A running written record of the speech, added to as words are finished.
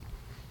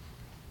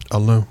I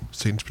don't know.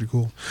 Satan's pretty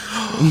cool.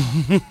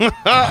 Oh my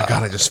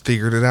God, I just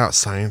figured it out.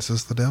 Science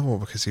is the devil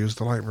because he was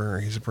the light bringer.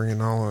 He's bringing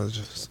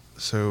knowledge.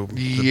 So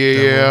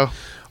devil,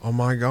 oh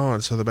my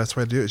God. So the best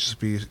way to do it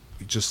is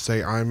just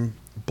say I'm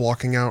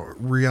blocking out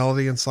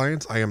reality and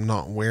science. I am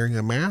not wearing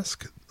a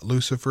mask.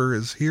 Lucifer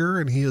is here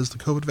and he is the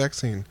COVID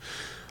vaccine.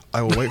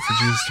 I will wait for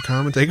Jesus to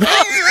come and take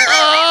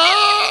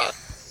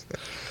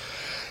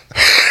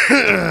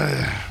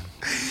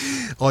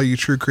all you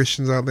true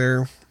Christians out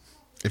there.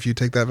 If you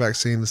take that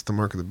vaccine, it's the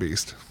mark of the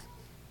beast.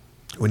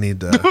 We need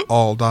to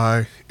all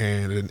die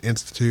and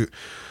institute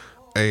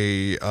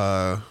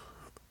not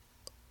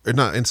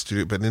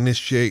institute, but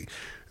initiate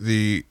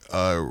the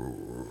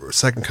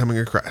second coming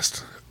of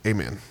Christ.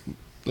 Amen.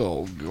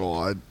 Oh,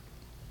 God.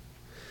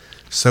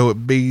 So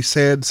it be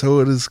said,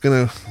 so it is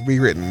going to be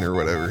written, or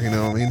whatever. You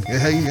know what I mean?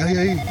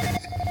 Hey.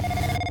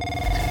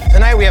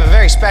 Tonight we have a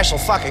very special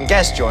fucking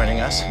guest joining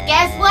us.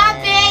 Guess what,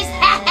 bitch?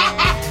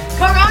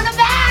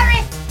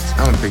 Coronavirus!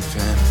 I'm a big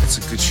fan. It's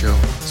a good show.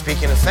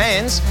 Speaking of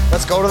fans,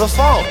 let's go to the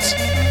phones.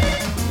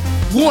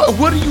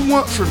 What do you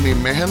want from me,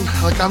 man?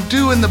 Like, I'm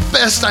doing the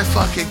best I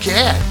fucking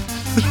can.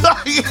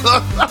 Like,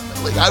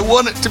 I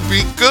want it to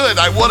be good.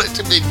 I want it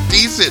to be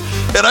decent.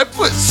 And I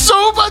put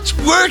so much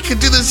work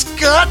into this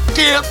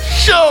goddamn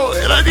show,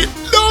 and I didn't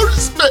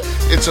notice it.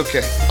 It's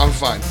okay. I'm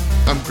fine.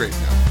 I'm great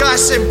now.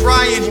 Gus and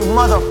Brian, you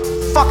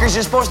motherfuckers,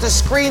 you're supposed to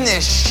screen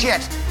this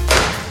shit.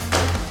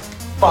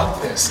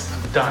 Fuck this.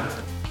 I'm done.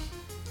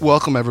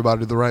 Welcome, everybody,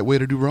 to The Right Way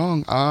to Do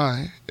Wrong.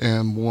 I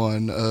am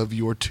one of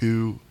your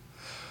two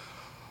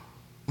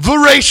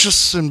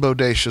voracious and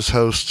bodacious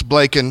hosts,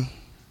 Blaken,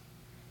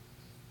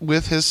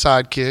 with his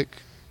sidekick,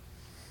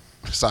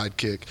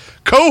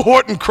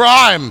 cohort in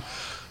crime,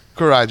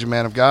 Courage,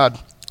 man of God.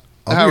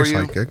 How are you?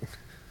 Sidekick.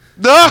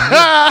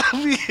 I'll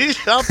be your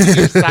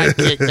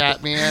sidekick,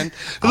 that man.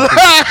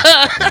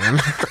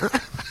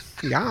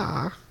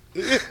 Yeah.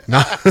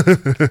 No,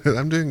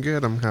 I'm doing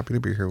good. I'm happy to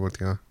be here with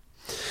you.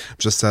 I'm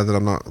just sad that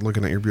I'm not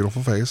looking at your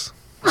beautiful face.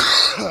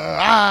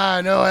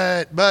 I know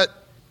it,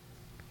 but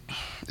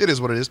it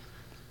is what it is.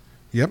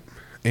 Yep.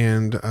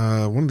 And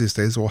one of these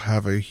days we'll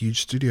have a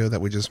huge studio that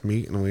we just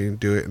meet and we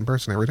do it in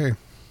person every day.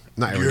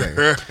 Not every day.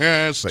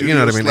 But you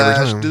know what I mean?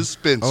 Every time.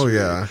 Dispensary. Oh,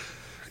 yeah.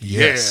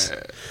 Yes.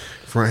 Yeah.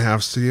 Front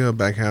half studio,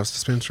 back half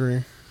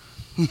dispensary.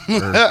 You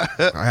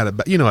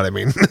know what I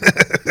mean.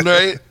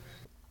 Right?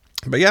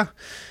 But yeah,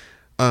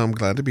 I'm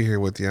glad to be here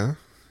with you.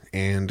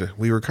 And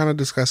we were kind of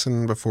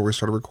discussing before we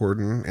started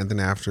recording and then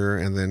after,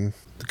 and then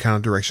the kind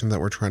of direction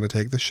that we're trying to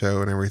take the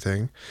show and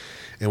everything.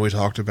 And we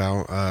talked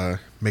about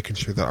making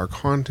sure that our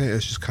content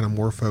is just kind of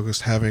more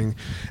focused, having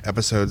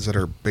episodes that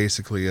are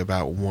basically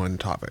about one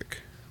topic.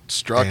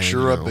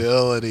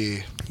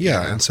 Structurability.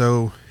 Yeah, and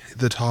so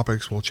the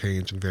topics will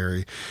change and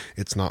vary.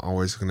 It's not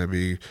always going to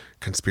be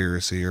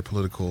conspiracy or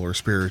political or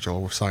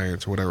spiritual or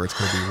science or whatever. It's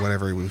going to be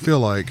whatever we feel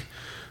like.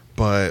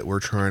 But we're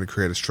trying to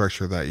create a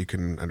structure that you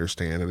can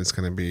understand, and it's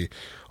going to be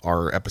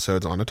our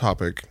episodes on a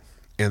topic,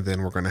 and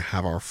then we're going to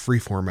have our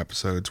freeform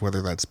episodes,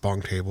 whether that's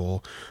Bong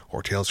Table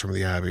or Tales from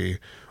the Abbey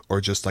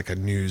or just like a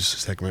news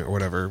segment or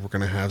whatever. We're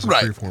going to have some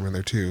freeform in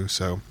there too.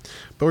 So,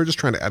 but we're just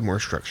trying to add more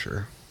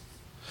structure.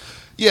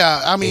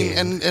 Yeah, I mean,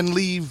 and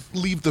leave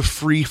the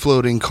free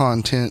floating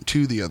content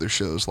to the other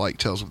shows like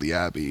Tales of the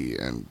Abbey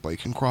and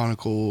Blaken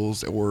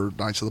Chronicles or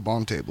Knights of the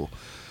Bong Table.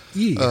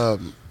 Yeah.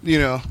 You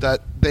know,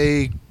 that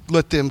they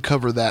let them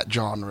cover that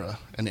genre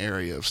and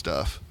area of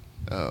stuff.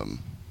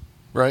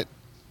 Right?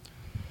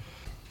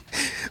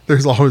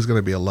 There's always going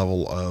to be a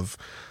level of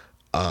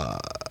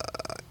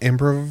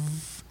improv.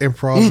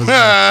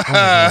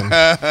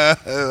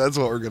 That's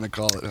what we're going to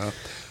call it, huh?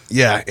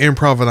 Yeah,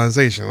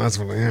 improvisation. That's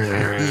what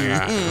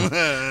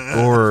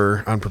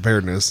or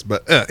unpreparedness.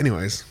 But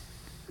anyways.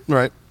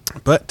 Right.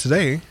 But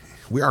today,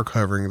 we are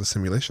covering the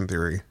simulation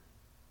theory.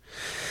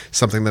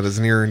 Something that is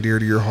near and dear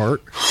to your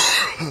heart.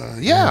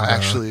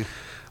 Actually.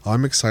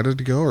 I'm excited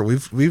to go. Or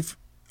we've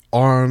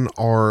on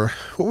our,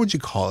 what would you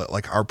call it?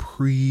 Like our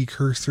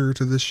precursor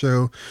to this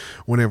show,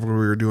 whenever we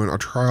were doing our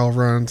trial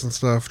runs and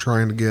stuff,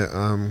 trying to get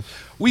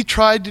we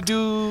tried to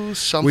do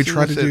something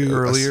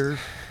earlier.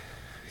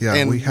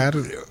 And we had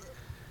it.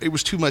 It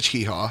was too much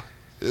hee-haw.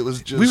 It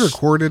was just, we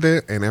recorded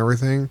it and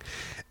everything,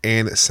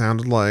 and it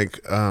sounded like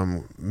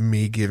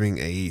me giving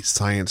a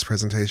science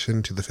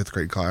presentation to the 5th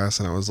grade class,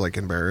 and I was like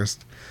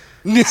embarrassed.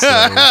 Yeah.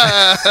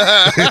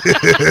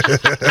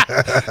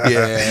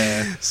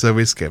 So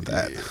we skipped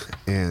that,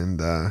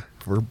 and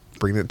we're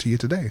bringing it to you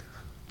today.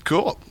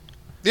 Cool.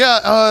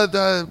 Yeah.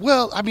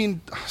 Well, I mean,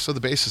 so the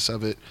basis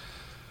of it,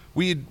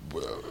 we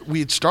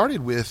had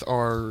started with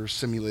our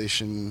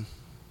simulation,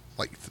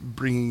 like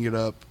bringing it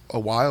up a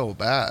while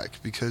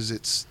back because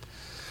it's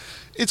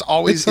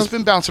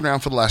been bouncing around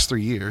for the last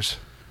 3 years,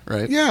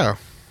 right? Yeah.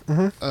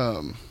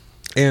 Mm-hmm.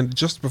 And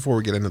just before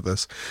we get into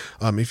this,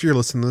 if you're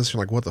listening to this,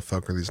 you're like, what the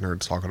fuck are these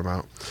nerds talking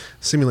about?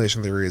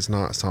 Simulation theory is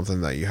not something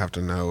that you have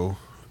to know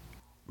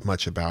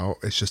much about.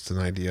 It's just an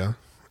idea,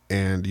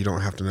 and you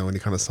don't have to know any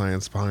kind of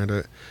science behind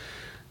it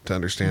to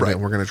understand it.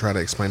 And we're going to try to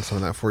explain some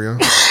of that for you.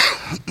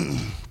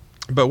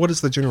 But what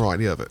is the general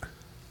idea of it?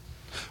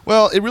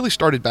 Well, it really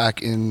started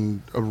back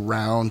in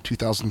around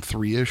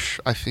 2003-ish,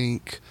 I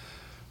think.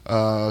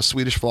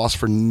 Swedish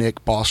philosopher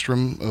Nick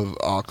Bostrom of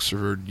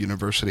Oxford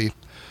University,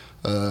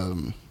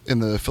 in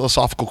the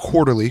Philosophical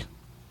Quarterly,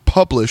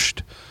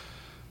 published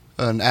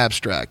an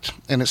abstract,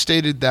 and it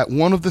stated that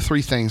one of the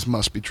three things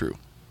must be true.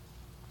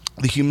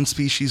 The human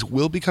species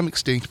will become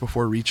extinct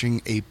before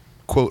reaching a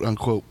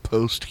quote-unquote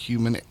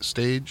post-human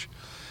stage.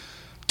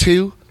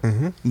 2,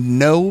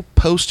 no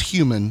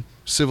post-human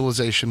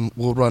civilization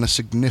will run a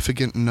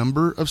significant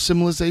number of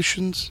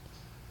simulations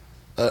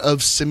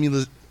of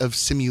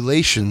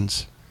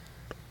simulations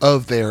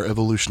of their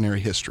evolutionary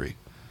history.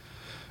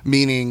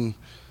 Meaning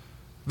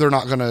they're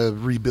not going to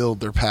rebuild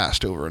their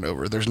past over and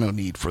over. There's no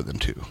need for them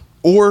to.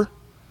 Or,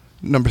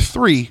 number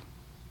 3,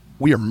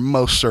 we are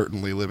most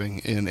certainly living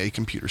in a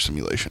computer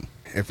simulation.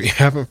 If you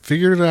haven't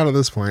figured it out at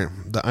this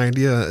point, the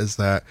idea is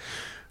that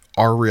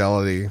our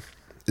reality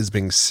is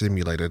being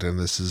simulated, and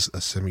this is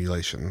a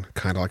simulation,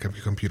 kind of like a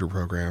computer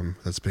program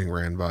that's being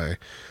ran by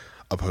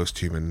a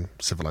post-human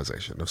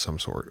civilization of some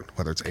sort,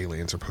 whether it's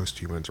aliens or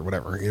post-humans or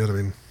whatever. You know what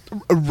I mean?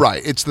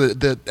 Right. It's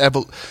the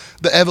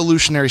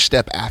evolutionary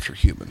step after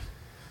human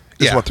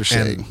is what they're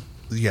saying.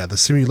 The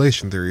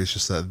simulation theory is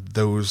just that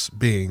those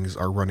beings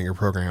are running a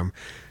program,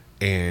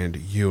 and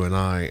you and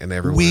I and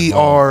everyone we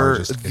are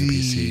just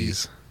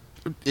NPCs.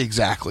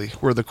 Exactly.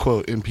 We're the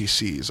quote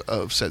NPCs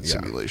of said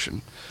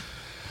simulation.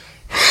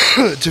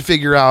 To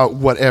figure out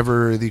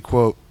whatever the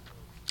quote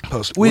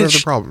post. Whatever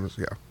the problem is,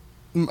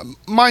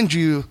 mind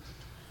you,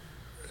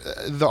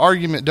 the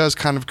argument does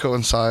kind of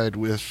coincide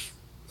with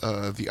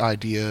the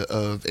idea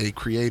of a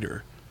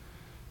creator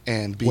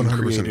and being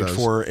created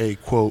for a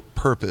quote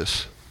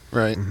purpose,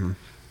 right?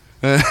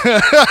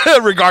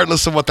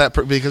 Regardless of what that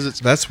because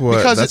it's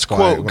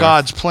quote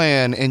God's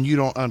plan, and you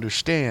don't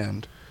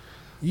understand.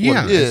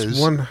 Yeah, what it is. It's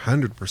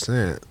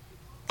 100%.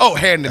 Oh,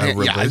 hand in hand.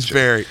 Religion. Yeah, it's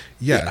very.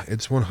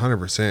 It's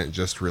 100%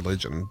 just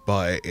religion,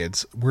 but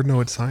it's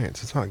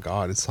science. It's not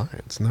God. It's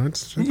science. No,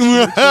 it's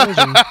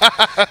religion.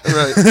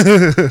 Right.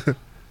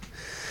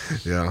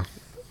 Yeah.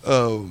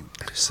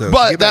 So,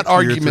 but that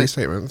argument. 3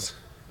 statements.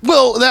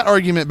 Well, that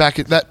argument back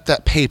at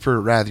that paper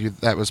rather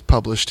that was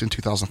published in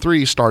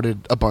 2003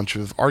 started a bunch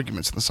of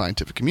arguments in the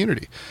scientific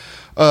community.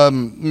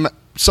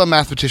 Some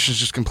mathematicians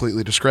just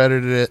completely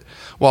discredited it,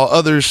 while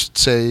others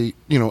say,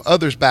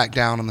 others back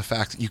down on the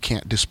fact that you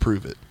can't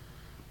disprove it.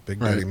 Big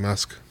Daddy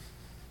Musk.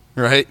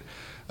 Right?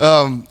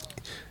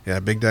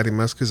 Big Daddy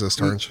Musk is a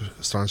staunch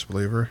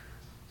believer.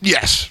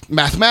 Yes.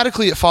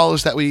 Mathematically, it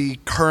follows that we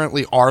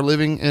currently are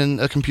living in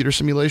a computer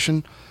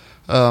simulation,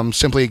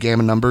 simply a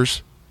game of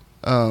numbers.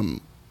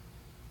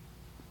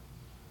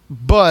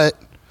 But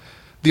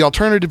the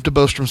alternative to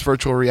Bostrom's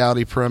virtual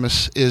reality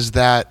premise is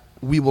that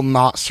we will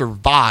not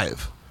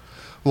survive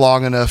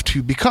long enough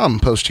to become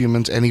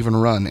post-humans and even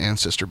run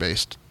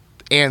ancestor-based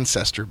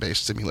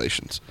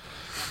simulations.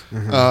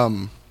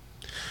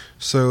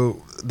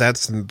 So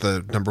that's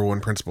the number one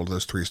principle to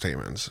those 3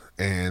 statements,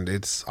 and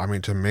it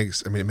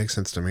makes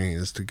sense to me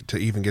is to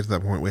even get to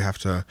that point, we have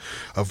to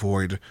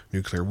avoid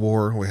nuclear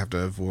war, we have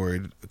to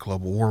avoid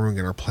global warming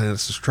and our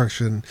planet's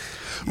destruction.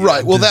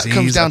 Right. Well, disease, that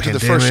comes down to the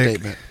first pandemic.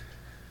 statement,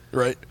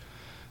 right?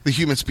 The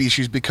human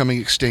species becoming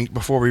extinct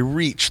before we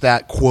reach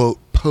that quote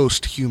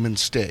post-human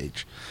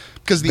stage.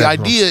 Because the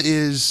idea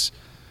is,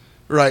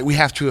 right, we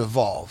have to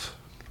evolve,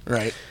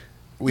 right?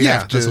 We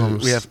have to.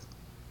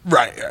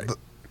 Right.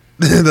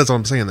 That's what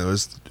I'm saying, though,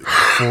 is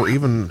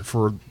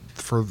for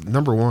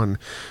number one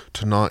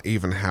to not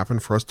even happen,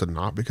 for us to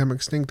not become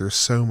extinct, there's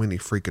so many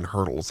freaking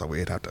hurdles that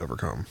we'd have to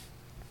overcome.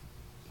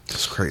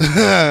 It's crazy.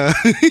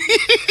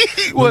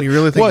 When you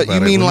really think about you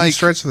it, mean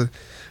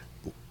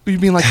you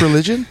mean like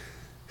religion?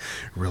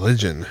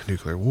 Religion,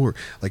 nuclear war.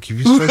 Like if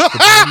you stretch the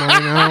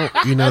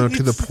timeline out,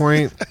 to the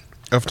point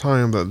of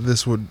time that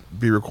this would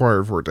be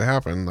required for it to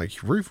happen, like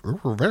we're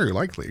very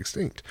likely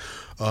extinct.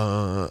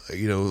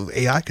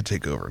 AI could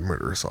take over and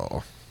murder us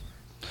all.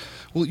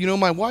 Well,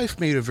 my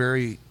wife made a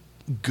very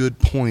good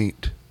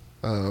point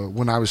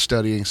when I was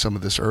studying some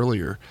of this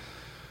earlier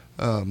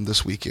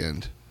this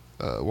weekend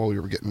while we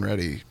were getting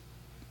ready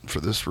for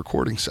this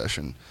recording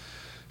session.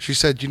 She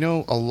said,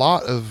 a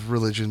lot of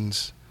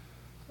religions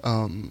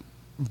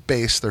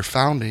base their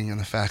founding in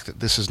the fact that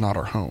this is not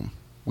our home.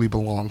 We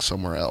belong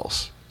somewhere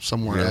else.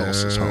 Somewhere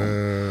else's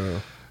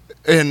home.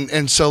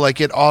 And so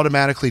it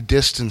automatically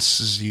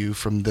distances you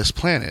from this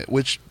planet,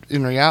 which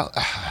in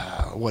reality,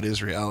 what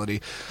is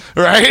reality,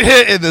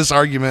 right? In this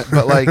argument,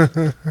 but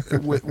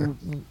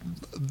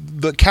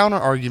the counter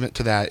argument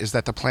to that is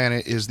that the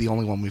planet is the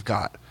only one we've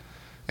got,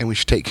 and we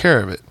should take care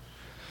of it.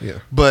 Yeah.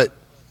 But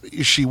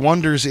she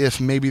wonders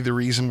if maybe the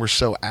reason we're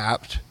so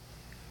apt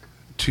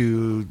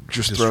to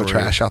just throw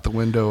trash out the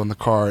window in the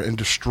car and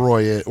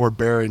destroy it or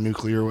bury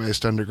nuclear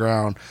waste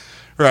underground,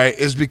 right,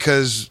 is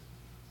because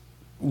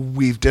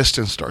we've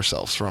distanced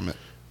ourselves from it.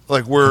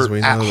 We're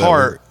at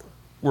heart,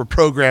 we're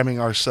programming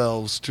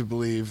ourselves to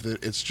believe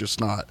that it's just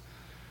not.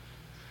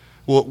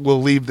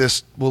 We'll leave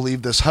this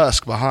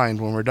husk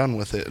behind when we're done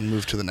with it and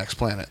move to the next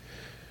planet.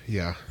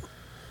 Yeah.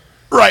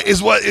 Right,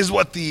 is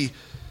what the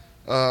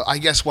I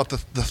guess what the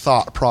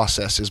thought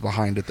process is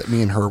behind it that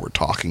me and her were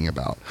talking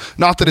about.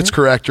 Not that it's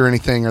correct or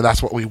anything, or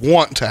that's what we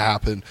want to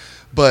happen,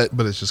 but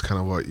But it's just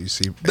kind of what you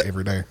see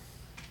every day.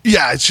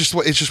 yeah, it's just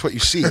what you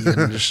see,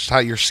 and just how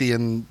you're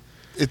seeing.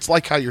 It's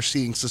like how you're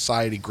seeing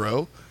society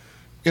grow,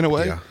 in a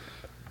way. Yeah.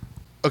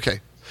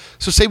 Okay,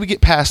 so say we get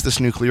past this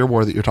nuclear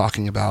war that you're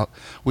talking about.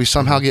 We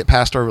somehow get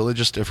past our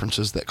religious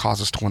differences that cause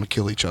us to want to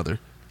kill each other,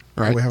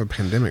 right? We have a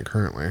pandemic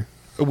currently.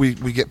 We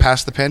get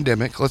past the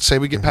pandemic. Let's say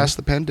we get past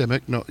the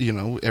pandemic. No,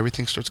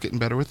 everything starts getting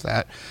better with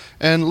that.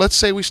 And let's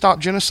say we stop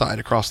genocide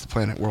across the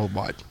planet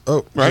worldwide.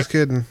 Oh, Right? just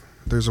kidding.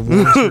 There's a war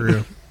in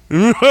Syria.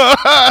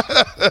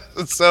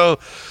 So,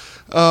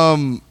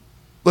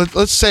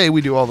 let's say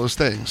we do all those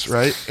things,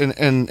 right?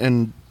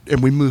 And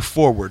we move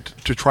forward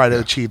to try to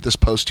achieve this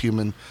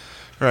post-human,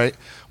 right?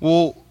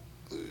 Well,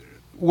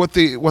 what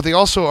they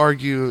also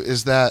argue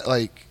is that,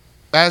 like,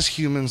 as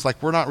humans,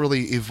 like, we're not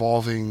really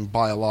evolving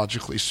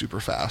biologically super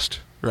fast,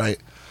 right?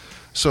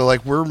 So,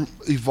 like, we're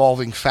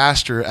evolving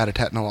faster at a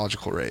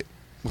technological rate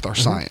with our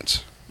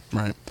science,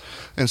 right?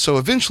 And so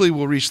eventually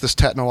we'll reach this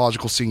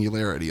technological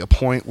singularity, a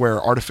point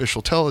where artificial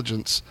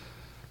intelligence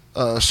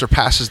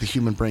surpasses the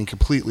human brain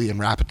completely and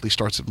rapidly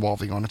starts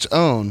evolving on its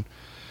own.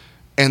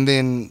 And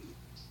then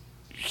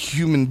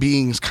human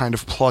beings kind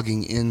of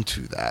plugging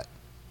into that,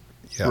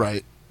 Yeah.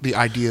 right? The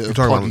idea You're of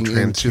talking plugging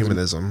about into the-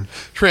 transhumanism.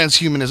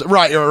 transhumanism,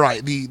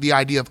 right. The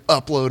idea of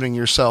uploading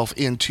yourself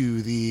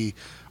into the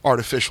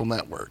artificial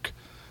network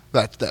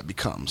that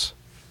becomes,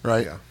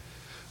 right?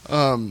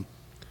 Yeah.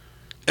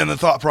 And the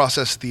thought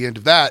process at the end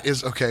of that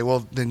is, okay,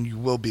 well, then you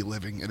will be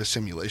living in a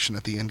simulation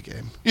at the end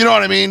game. You know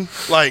what I mean?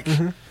 Like,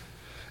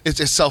 it's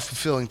a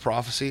self-fulfilling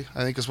prophecy,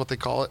 I think is what they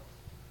call it,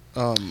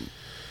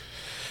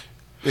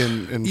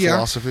 in Yeah.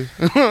 philosophy.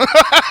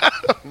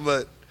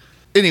 But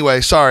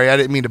anyway, sorry, I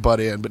didn't mean to butt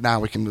in, but now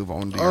we can move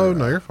on to Oh,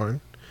 no, you're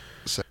fine.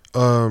 So-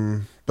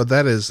 But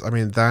that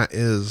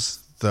is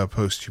the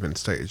post-human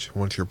stage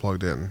once you're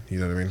plugged in. You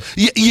know what I mean?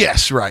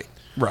 yes, right.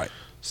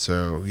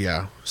 So,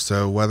 yeah.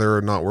 So whether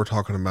or not we're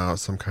talking about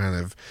some kind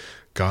of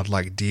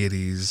godlike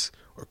deities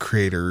or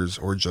creators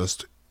or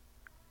just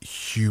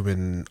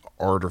human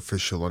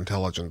artificial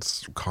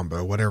intelligence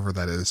combo, whatever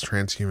that is,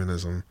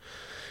 transhumanism,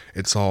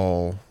 it's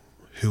all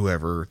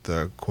whoever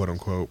the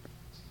quote-unquote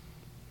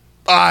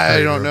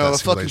I don't of know. A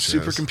that fucking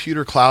simulation is.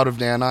 supercomputer cloud of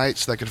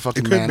nanites that could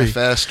fucking It could be.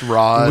 manifest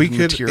raw We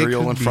could-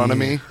 material it in could front of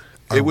be me.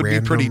 a It would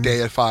be pretty random-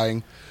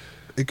 deifying.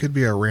 It could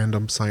be a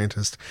random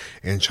scientist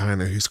in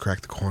China who's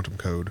cracked the quantum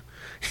code.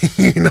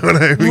 You know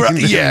what I mean? Right,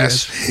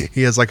 yes.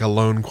 He has like a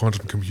lone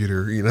quantum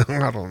computer, you know?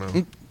 I don't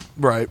know.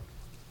 Right.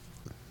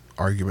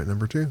 Argument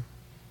number 2.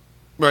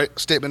 Right.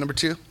 Statement number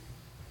 2.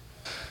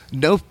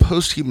 No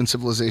post-human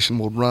civilization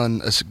will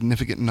run a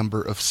significant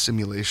number of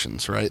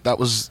simulations, right? That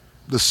was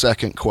the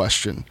second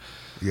question.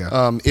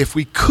 Yeah. If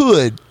we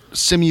could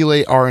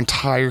simulate our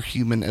entire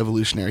human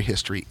evolutionary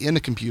history in a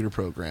computer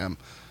program,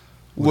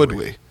 would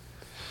we?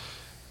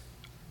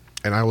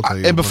 And I will tell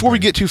you. And before one we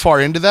thing. get too far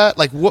into that,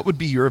 like, what would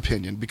be your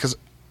opinion? Because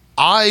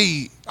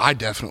I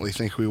definitely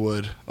think we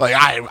would. Like,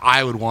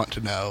 I would want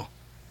to know.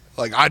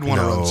 Like, I'd want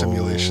to run No.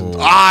 simulations.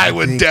 I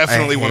would think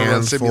definitely a want to run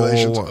handful-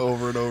 simulations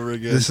over and over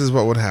again. This is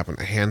what would happen.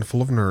 A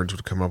handful of nerds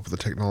would come up with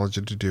the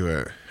technology to do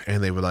it,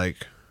 and they would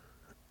like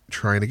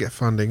trying to get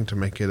funding to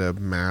make it a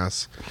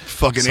mass.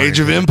 fucking Age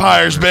of scientific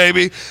Empires,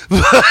 baby.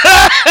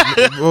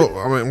 Well,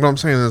 I mean, what I'm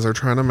saying is they're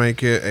trying to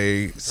make it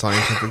a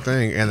scientific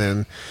thing, and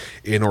then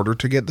in order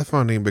to get the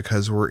funding,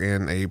 because we're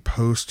in a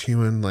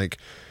post-human, like,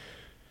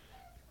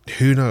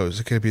 who knows?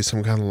 It could be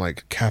some kind of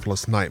like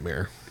capitalist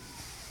nightmare.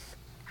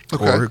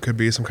 Okay. Or it could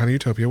be some kind of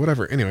utopia,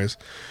 whatever. Anyways,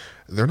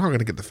 they're not going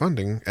to get the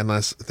funding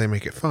unless they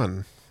make it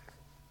fun.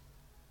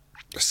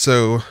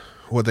 So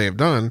what they have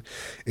done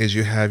is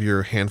you have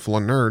your handful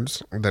of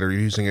nerds that are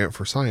using it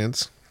for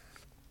science,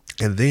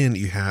 and then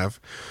you have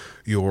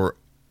your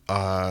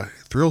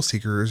thrill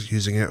seekers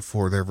using it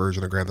for their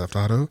version of Grand Theft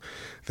Auto,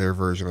 their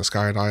version of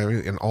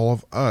skydiving, and all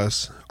of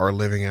us are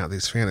living out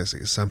these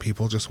fantasies. Some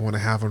people just want to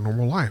have a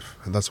normal life,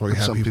 and that's why you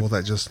have Some people people-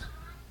 that just,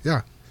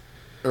 yeah.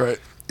 All right.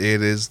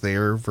 It is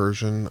their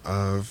version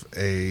of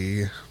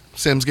a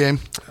Sims game.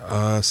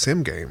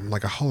 sim game,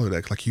 like a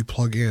holodeck. Like you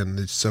plug in,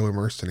 it's so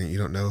immersed in it, you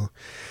don't know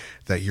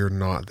that you're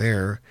not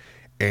there.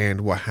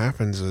 And what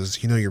happens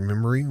is, you know, your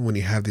memory, when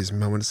you have these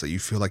moments that you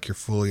feel like you're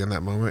fully in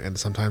that moment, and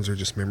sometimes they're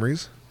just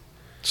memories.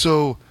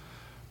 So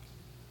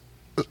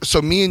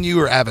me and you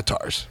are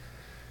avatars.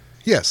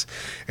 Yes.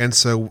 And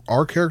so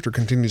our character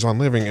continues on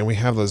living, and we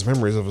have those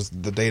memories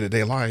of the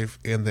day-to-day life.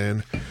 And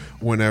then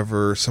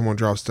whenever someone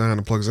drops down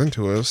and plugs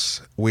into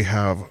us, we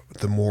have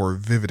the more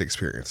vivid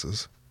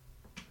experiences.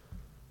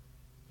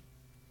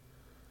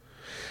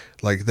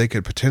 Like they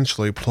could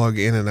potentially plug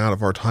in and out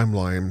of our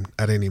timeline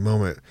at any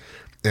moment,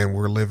 and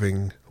we're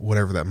living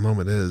whatever that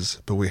moment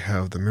is, but we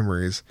have the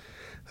memories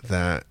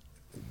that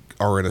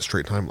are in a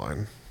straight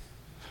timeline.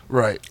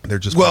 Right. They're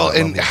just well, part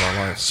of and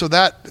our life. so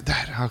that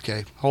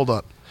okay, hold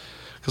up,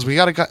 because we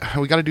got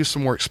to do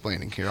some more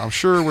explaining here. I'm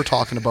sure we're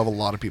talking above a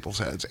lot of people's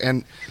heads,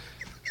 and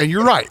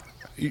you're right.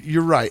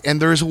 You're right.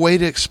 And there's a way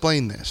to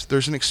explain this.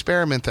 There's an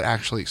experiment that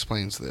actually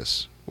explains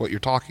this, what you're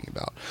talking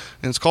about.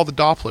 And it's called the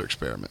Doppler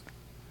experiment.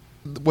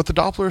 What the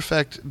Doppler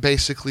effect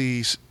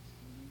basically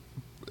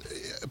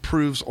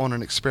proves on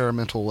an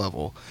experimental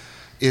level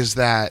is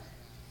that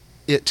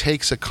it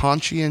takes a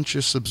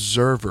conscientious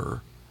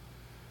observer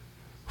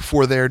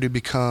for there to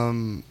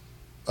become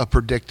a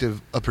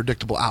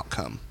predictable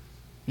outcome.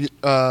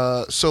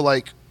 So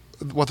like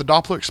what the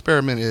Doppler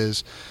experiment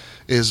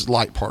is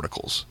light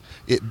particles.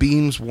 It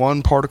beams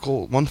one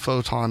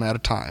photon at a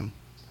time.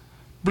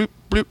 Bloop,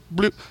 bloop,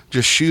 bloop.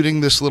 Just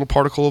shooting this little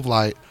particle of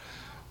light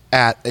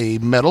at a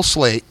metal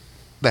slate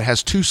that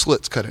has 2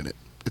 slits cut in it.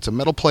 It's a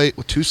metal plate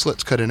with 2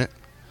 slits cut in it.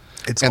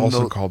 It's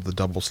also called the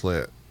double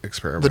slit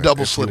experiment. The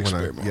double slit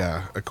experiment.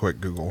 A quick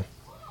Google.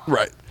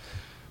 Right.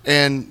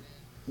 And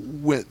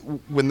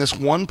when this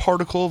one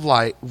particle of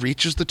light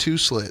reaches the 2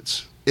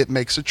 slits, it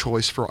makes a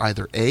choice for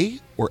either A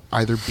or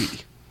either B,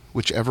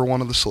 whichever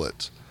one of the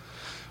slits.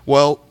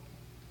 Well,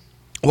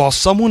 while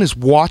someone is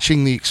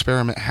watching the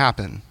experiment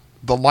happen,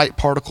 the light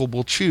particle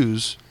will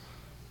choose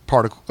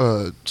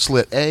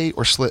slit A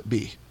or slit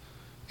B,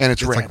 and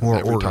it's random, like more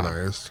every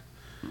organized. Time.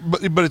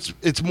 But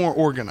it's more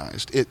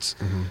organized.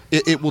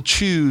 It will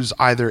choose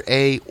either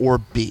A or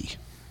B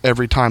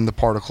every time the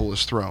particle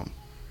is thrown.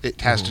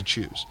 It has to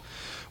choose.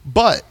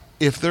 But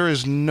if there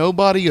is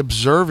nobody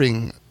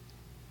observing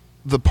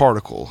the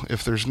particle,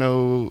 if there's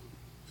no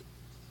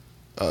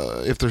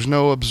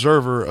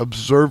observer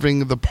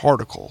observing the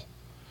particle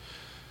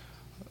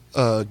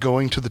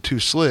going to the 2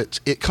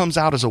 slits, it comes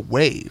out as a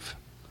wave.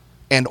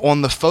 And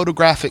on the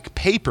photographic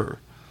paper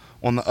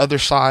on the other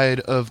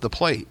side of the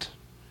plate,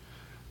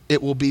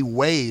 it will be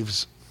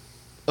waves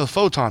of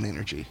photon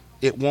energy.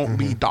 It won't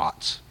be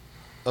dots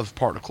of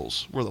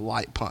particles where the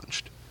light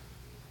punched.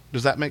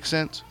 Does that make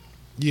sense?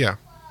 Yeah.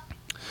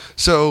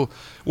 So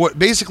what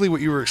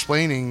you were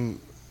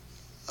explaining,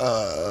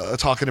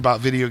 talking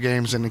about video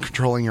games and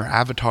controlling your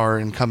avatar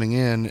and coming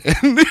in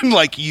and then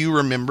like you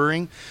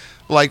remembering,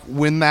 like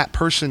when that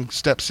person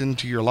steps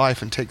into your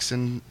life and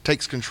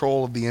takes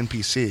control of the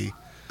NPC,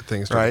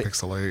 things start to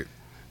pixelate.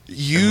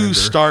 You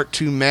start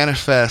to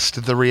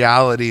manifest the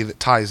reality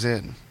that ties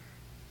in.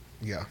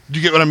 Yeah. Do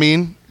you get what I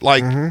mean?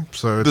 Like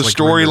So the like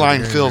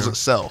storyline fills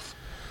itself.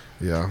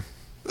 Yeah.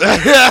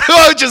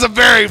 Which is a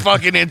very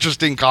fucking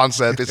interesting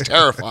concept. It's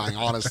terrifying,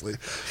 honestly.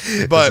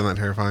 But isn't that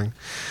terrifying?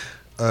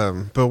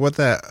 But what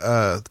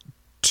that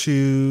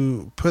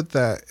to put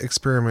that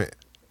experiment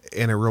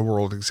in a real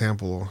world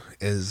example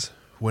is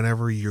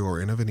whenever you're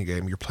in a video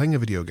game, you're playing a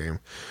video game,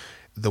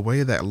 the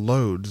way that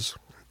loads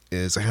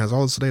is it has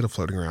all this data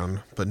floating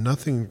around, but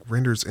nothing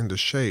renders into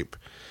shape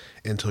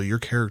until your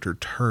character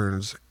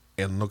turns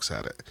and looks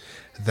at it.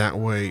 That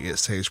way it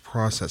saves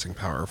processing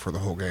power for the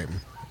whole game.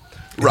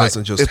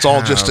 It's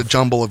all just a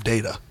jumble of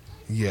data.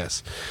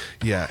 Yes.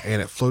 Yeah, and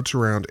it floats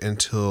around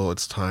until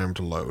it's time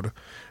to load.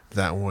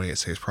 That way it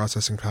saves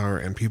processing power,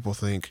 and people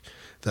think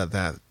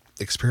that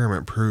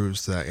experiment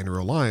proves that in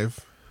real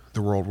life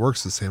the world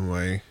works the same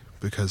way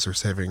because they're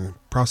saving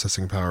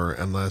processing power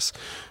unless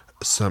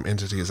some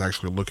entity is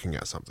actually looking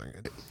at something.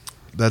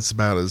 That's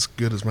about as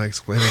good as my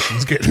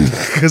explanation's getting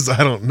because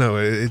I don't know.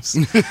 It's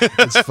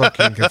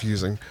fucking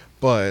confusing,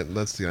 but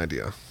that's the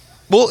idea.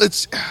 Well,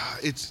 it's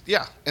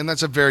yeah, and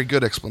that's a very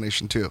good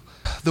explanation too.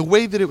 The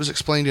way that it was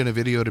explained in a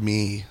video to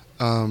me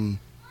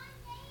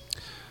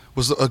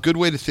was a good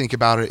way to think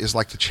about it is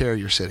like the chair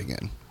you're sitting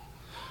in.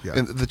 Yeah.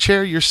 And the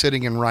chair you're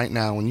sitting in right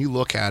now, when you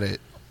look at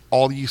it,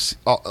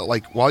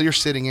 like while you're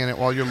sitting in it,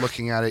 while you're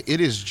looking at it,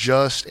 it is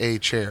just a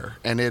chair,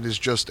 and it is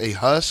just a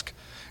husk,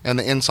 and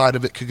the inside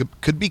of it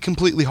could be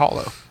completely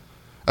hollow,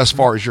 as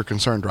far as you're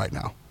concerned right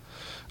now.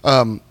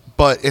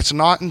 But it's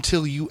not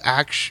until you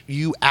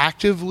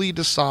actively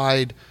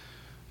decide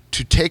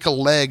to take a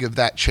leg of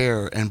that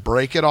chair and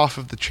break it off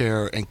of the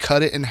chair and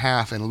cut it in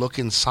half and look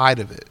inside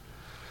of it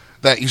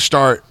that you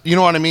start, you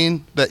know what I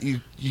mean? That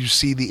you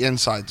see the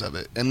insides of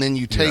it. And then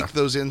you take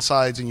those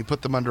insides and you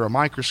put them under a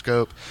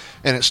microscope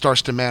and it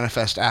starts to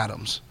manifest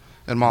atoms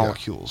and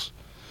molecules.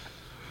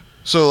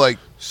 Yeah.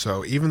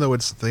 So even though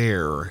it's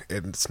there,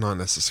 it's not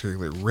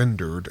necessarily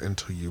rendered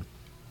until you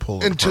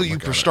pull it until you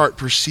start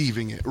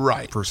perceiving it.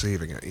 Right.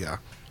 Perceiving it, yeah.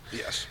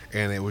 Yes.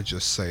 And it would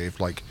just save,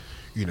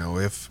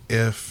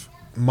 if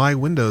my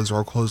windows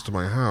are closed to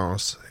my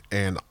house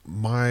and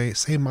my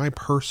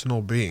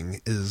personal being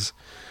is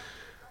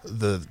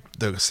the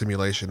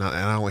simulation and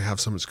I only have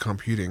so much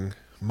computing,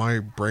 my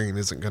brain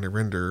isn't going to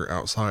render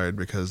outside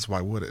because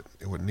why would it?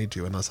 It wouldn't need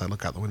to unless I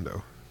look out the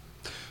window.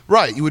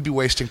 Right, you would be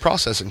wasting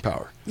processing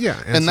power.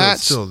 Yeah, and so that's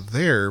it's still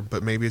there,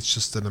 but maybe it's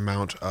just an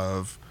amount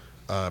of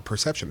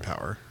perception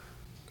power.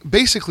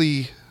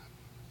 Basically,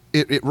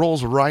 it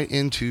rolls right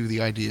into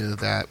the idea of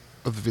the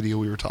video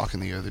we were talking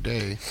the other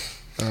day.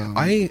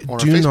 I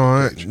do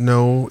not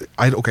know.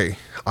 Okay.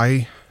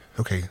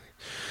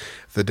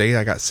 The day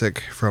I got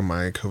sick from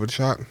my COVID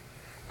shot,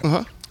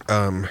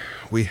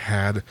 we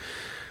had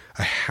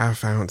a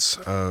half ounce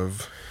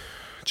of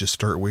just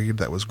dirt weed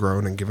that was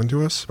grown and given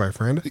to us by a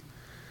friend.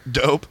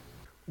 Dope.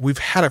 we've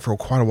had it for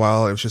quite a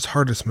while. It was just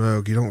hard to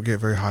smoke. You don't get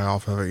very high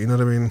off of it. You know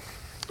what I mean?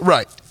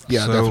 Right.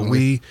 Yeah, so definitely.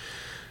 we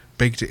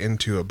baked it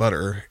into a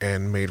butter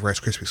and made Rice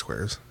Krispie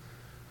squares.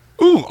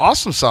 Ooh,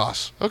 awesome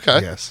sauce. Okay.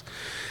 Yes.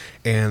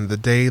 And the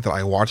day that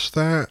I watched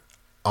that,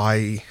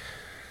 I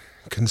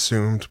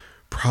consumed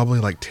probably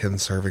like 10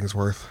 servings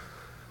worth.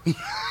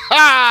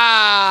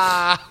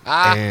 And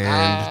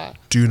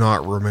do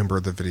not remember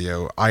the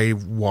video. I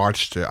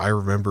watched it. I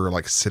remember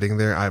like sitting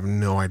there. I have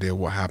no idea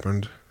what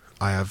happened.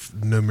 I have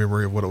no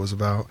memory of what it was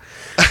about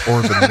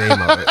or the name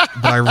of it.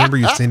 But I remember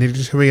you sending it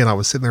to me, and I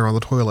was sitting there on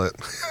the toilet.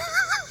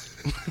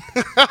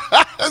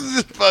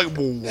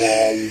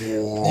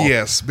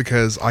 Yes,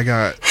 because I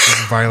got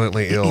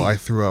violently ill. I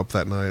threw up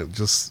that night.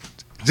 Just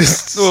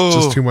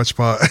too much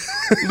pot.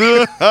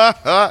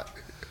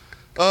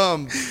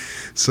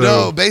 So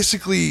no,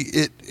 basically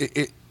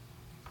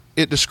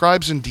it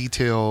describes in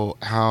detail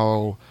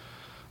how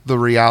the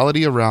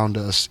reality around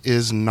us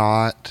is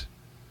not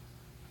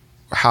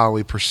how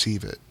we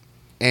perceive it.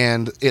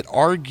 And it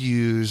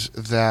argues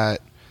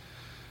that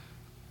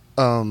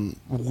when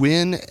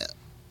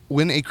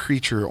a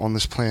creature on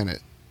this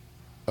planet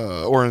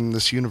or in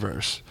this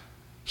universe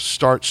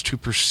starts to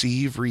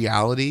perceive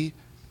reality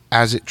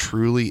as it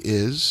truly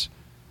is,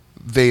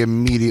 they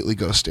immediately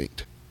go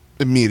extinct.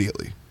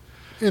 Immediately.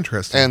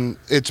 interesting. And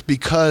it's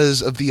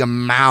because of the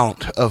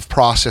amount of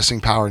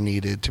processing power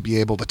needed to be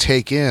able to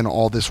take in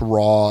all this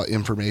raw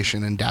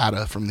information and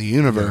data from the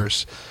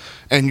universe.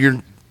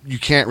 And you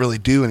can't really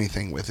do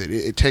anything with it.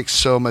 It takes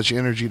so much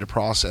energy to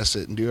process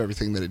it and do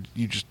everything that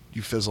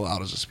you fizzle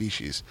out as a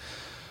species.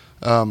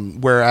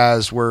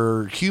 Whereas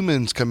where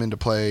humans come into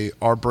play,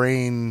 our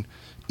brain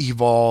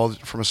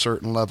evolved from a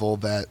certain level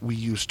that we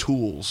use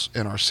tools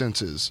in our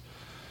senses,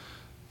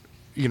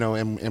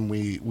 and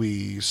we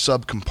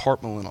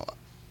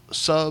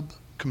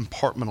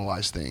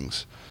subcompartmentalize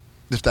things,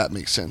 if that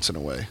makes sense in a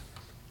way.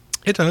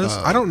 It does.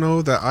 I don't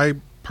know that I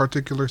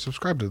particularly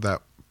subscribe to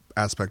that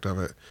aspect of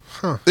it.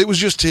 Huh. It was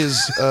just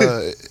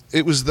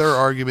it was their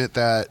argument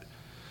that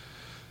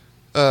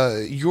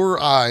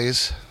your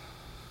eyes,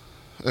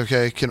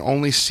 can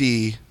only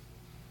see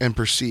and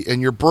perceive,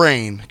 and your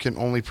brain can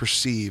only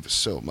perceive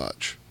so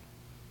much.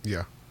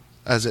 Yeah.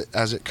 As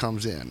it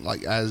comes in,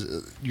 like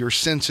as your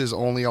senses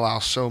only allow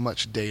so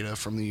much data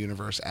from the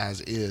universe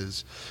as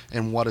is,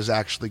 and what is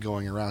actually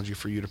going around you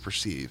for you to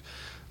perceive.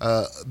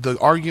 The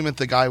argument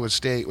the guy would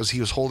state was he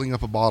was holding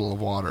up a bottle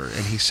of water,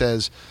 and he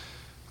says,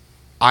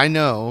 I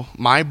know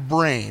my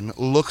brain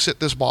looks at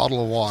this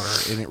bottle of water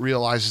and it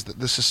realizes that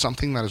this is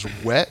something that is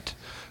wet,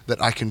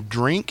 that I can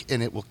drink,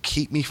 and it will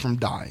keep me from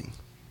dying.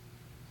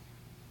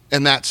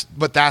 And that's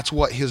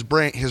what his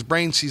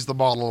brain sees the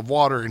bottle of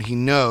water, and he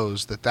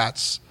knows that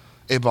that's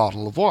a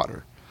bottle of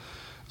water.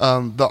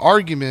 The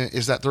argument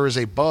is that there is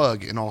a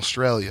bug in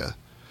Australia,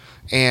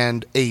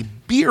 and a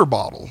beer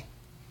bottle,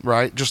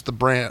 right, just the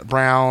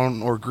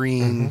brown or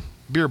green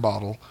beer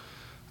bottle,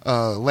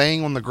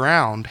 laying on the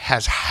ground,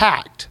 has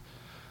hacked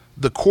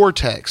the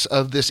cortex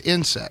of this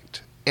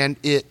insect, and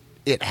it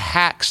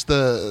hacks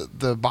the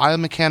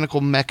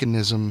biomechanical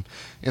mechanism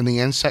in the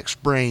insect's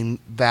brain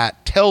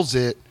that tells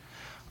it,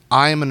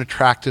 I am an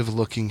attractive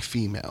looking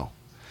female.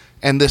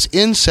 And this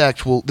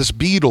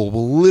beetle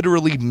will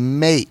literally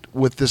mate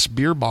with this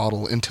beer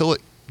bottle until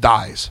it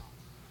dies.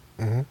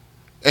 Mm-hmm.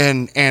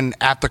 And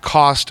at the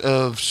cost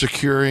of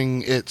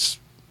securing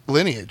its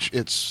lineage,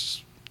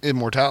 its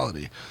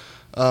immortality.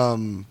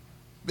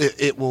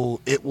 It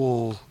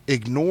will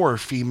ignore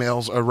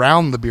females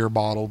around the beer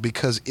bottle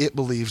because it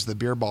believes the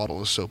beer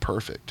bottle is so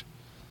perfect.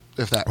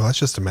 Well, that's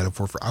just a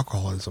metaphor for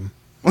alcoholism.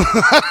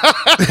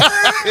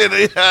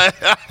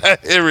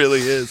 It really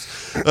is.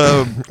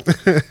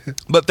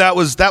 But that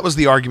was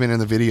the argument in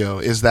the video,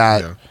 is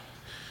that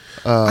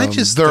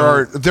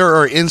there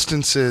are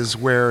instances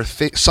where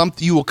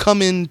you will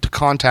come into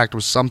contact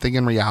with something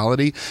in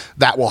reality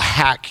that will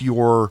hack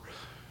your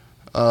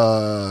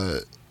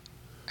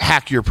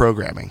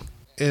programming.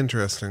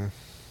 Interesting.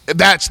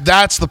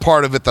 That's the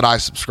part of it that I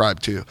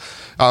subscribe to.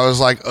 I was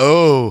like,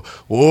 oh,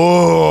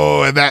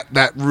 whoa, and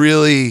that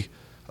really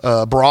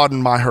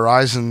broadened my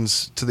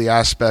horizons to the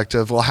aspect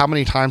of, well, how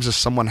many times has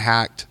someone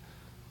hacked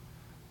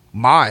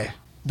my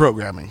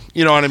programming?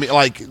 You know what I mean?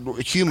 Like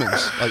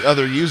humans, like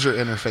other user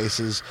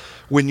interfaces,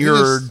 when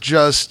you're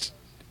just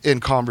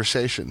in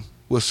conversation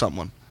with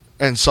someone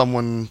and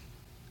someone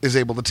is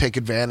able to take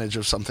advantage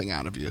of something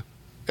out of you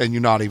and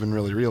you not even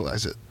really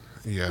realize it.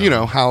 Yeah. You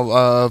know,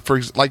 how,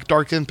 like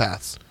Dark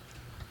Empaths.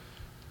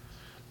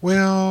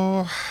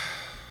 Well,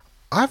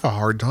 I have a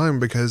hard time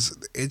because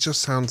it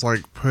just sounds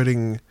like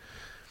putting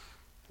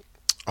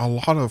a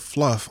lot of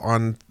fluff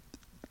on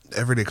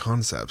everyday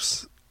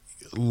concepts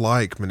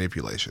like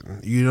manipulation.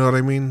 You know what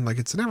I mean? Like,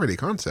 it's an everyday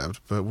concept,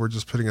 but we're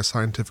just putting a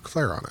scientific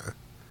flair on it.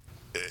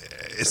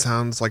 It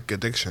sounds like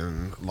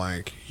addiction,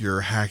 like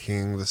you're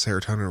hacking the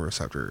serotonin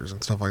receptors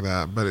and stuff like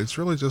that, but it's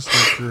really just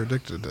like you're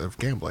addicted to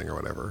gambling or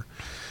whatever.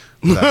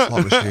 That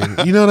slot machine.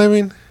 You know what I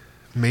mean?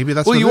 Maybe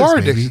that's well, what you it is, are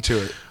maybe. addicted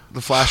to it.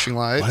 The flashing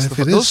lights. What if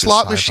it is Those just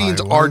slot sci-fi?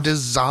 machines What are if-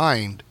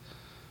 designed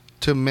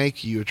to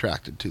make you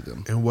attracted to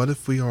them. And what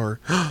if we are?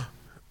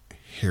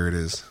 Here it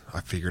is.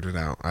 I figured it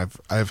out.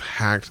 I've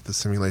hacked the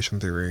simulation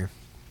theory.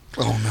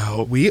 Oh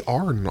no. We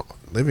are not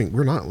living.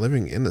 We're not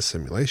living in the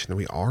simulation.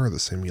 We are the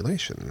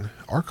simulation.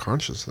 Our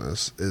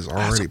consciousness is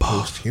already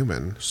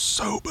post-human.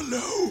 So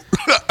below.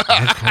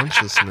 Our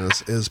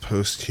consciousness is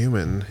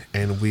post-human,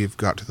 and we've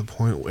got to the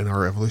point in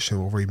our evolution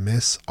where we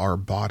miss our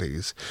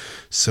bodies.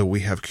 So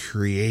we have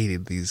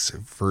created these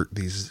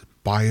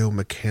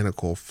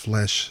biomechanical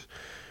flesh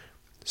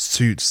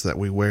suits that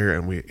we wear,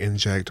 and we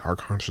inject our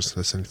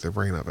consciousness into the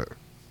brain of it.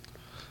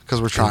 Because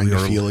we're trying to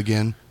feel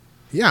again.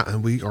 Yeah,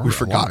 and we've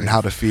forgotten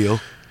how to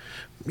feel.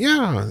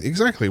 Yeah,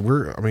 exactly.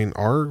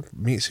 Our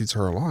meat suits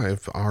are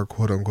alive. Our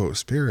quote unquote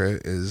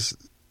spirit is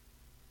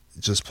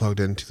just plugged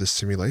into the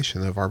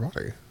simulation of our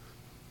body.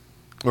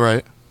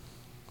 Right.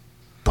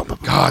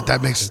 God,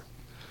 that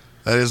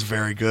is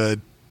very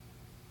good.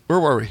 Where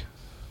were we?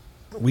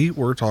 We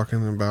were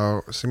talking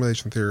about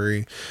simulation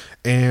theory,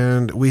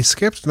 and we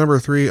skipped number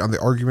 3 on the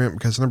argument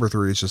because number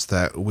 3 is just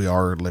that we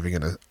are living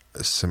in a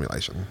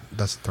simulation.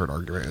 That's the third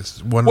argument.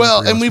 It's one.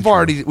 Well, and we've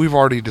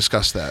already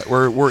discussed that.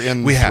 We're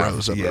in the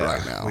throes of it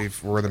right now.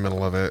 We're in the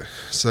middle of it.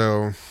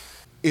 So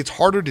it's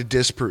harder to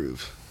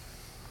disprove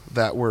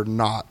that we're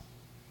not.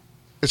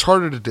 It's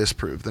harder to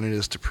disprove than it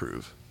is to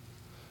prove.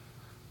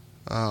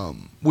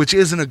 Which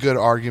isn't a good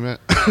argument.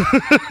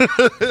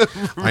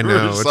 I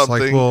know. It's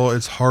like, well,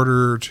 it's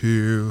harder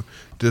to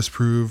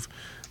disprove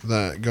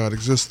that God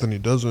exists than he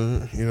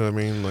doesn't. You know what I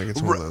mean? Like,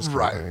 it's one of those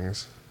kind of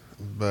things.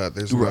 But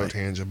there's no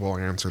tangible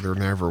answer. There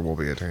never will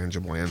be a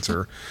tangible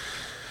answer.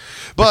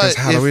 Because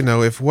how do we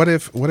know what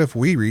if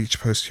we reach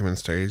post-human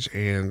stage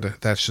and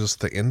that's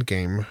just the end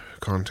game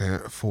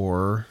content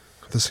for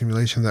the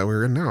simulation that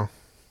we're in now?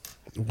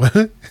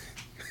 What?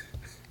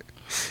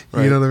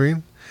 Right. You know what I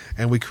mean?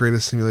 And we create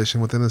a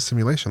simulation within a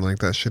simulation, like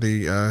that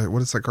shitty,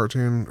 what is that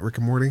cartoon, Rick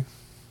and Morty?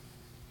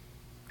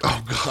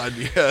 Oh, God,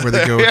 yeah. Where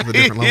they go to the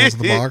different levels of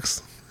the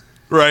box.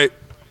 Right.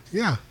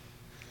 Yeah.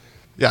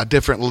 Yeah,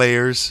 different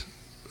layers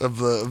of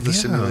the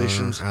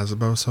simulations. As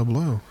above, so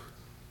below.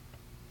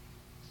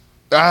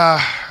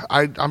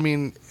 I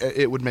mean,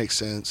 it would make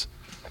sense.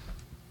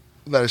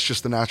 That it's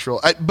just the natural.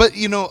 But,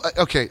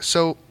 okay,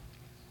 so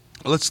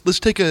let's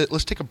take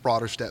a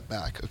broader step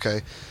back,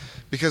 okay?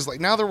 Because like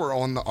now that we're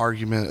on the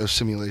argument of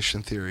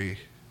simulation theory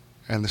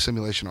and the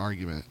simulation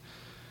argument,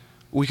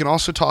 we can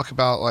also talk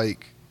about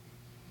like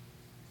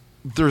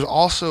there's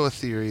also a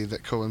theory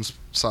that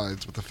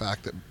coincides with the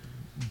fact that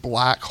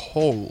black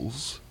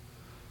holes,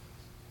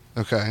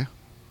 okay,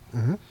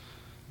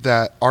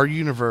 that our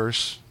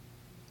universe,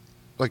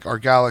 like our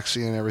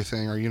galaxy and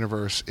everything, our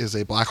universe is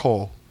a black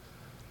hole,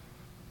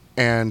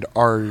 and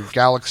our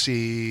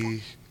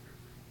galaxy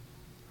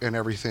and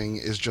everything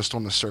is just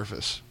on the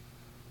surface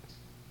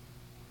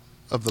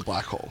of the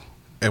black hole.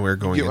 And we're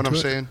going into it? Get what I'm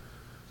saying?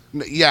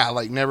 Yeah,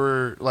 like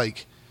never,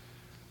 like,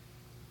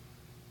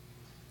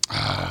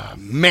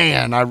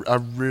 man, I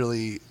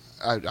really,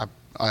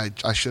 I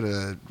should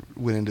have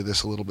went into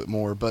this a little bit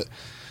more, but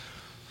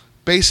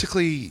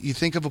basically you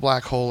think of a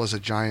black hole as a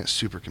giant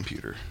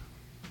supercomputer.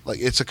 Like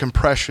it's a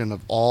compression of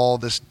all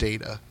this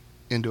data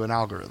into an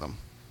algorithm,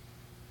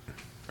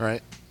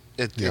 right?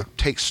 It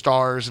takes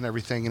stars and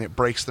everything and it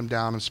breaks them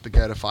down and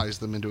spaghettifies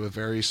them into a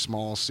very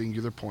small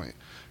singular point.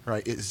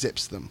 Right, it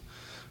zips them,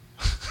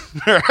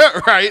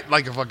 right,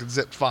 like a fucking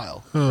zipped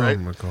file. Right?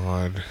 Oh my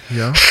God,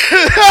 yeah.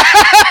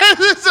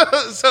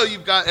 so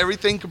you've got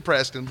everything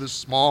compressed into this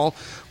small,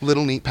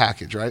 little, neat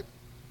package, right?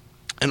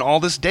 And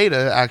all this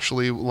data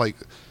actually, like,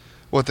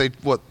 what they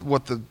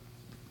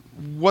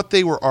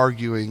were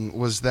arguing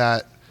was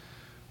that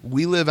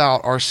we live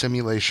out our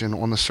simulation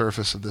on the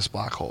surface of this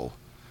black hole,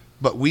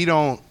 but we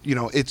don't.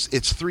 It's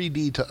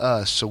 3D to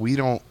us, so we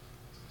don't.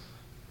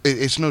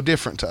 It's no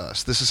different to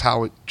us. This is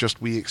how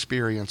we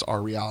experience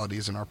our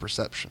realities and our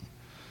perception.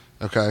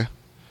 Okay?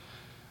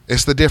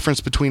 It's the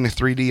difference between a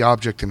 3D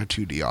object and a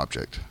 2D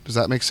object. Does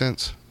that make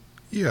sense?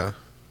 Yeah.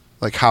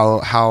 Like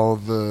how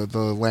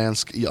the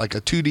landscape, like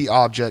a 2D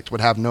object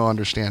would have no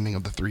understanding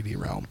of the 3D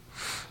realm.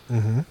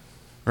 Mm-hmm.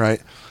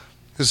 Right?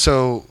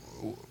 So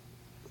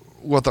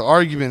what the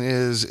argument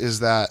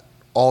is that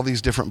all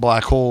these different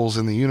black holes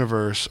in the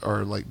universe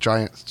are like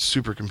giant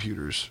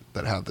supercomputers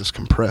that have this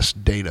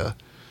compressed data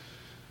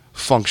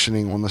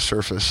functioning on the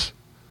surface,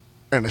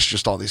 and it's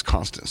just all these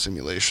constant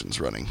simulations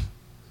running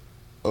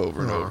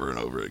over and over and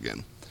over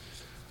again.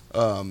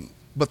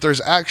 But there's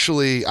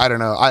actually, I don't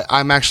know,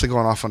 I'm actually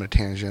going off on a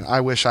tangent.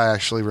 I wish I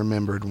actually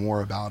remembered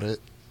more about it,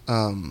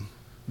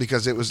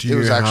 because it was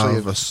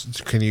actually.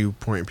 Can you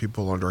point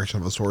people on direction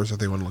of a source if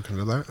they want to look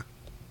into that?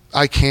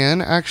 I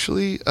can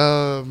actually.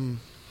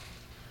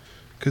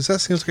 Because that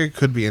seems like it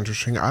could be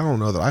interesting. I don't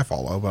know that I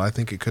follow, but I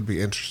think it could be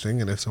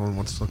interesting. And if someone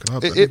wants to look it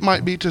up, it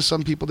might be to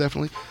some people,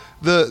 definitely.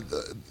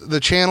 The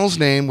channel's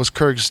name was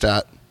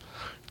Kurgstat,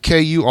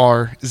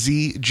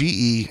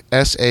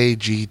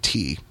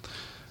 Kurzgesagt,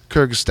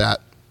 Kurgstat,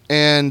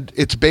 and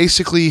it's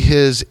basically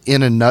his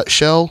in a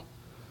nutshell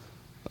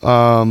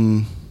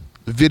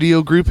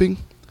video grouping.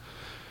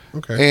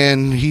 Okay.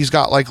 And he's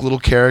got like little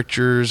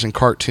characters and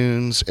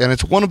cartoons, and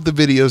it's one of the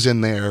videos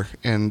in there,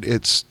 and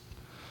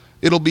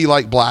it'll be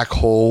like black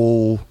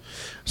hole,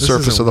 This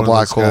surface isn't of the one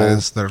black those hole.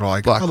 guys that are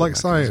like, black I hole like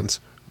mechanism. science.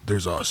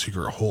 There's a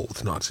secret hole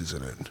with Nazis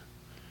in it.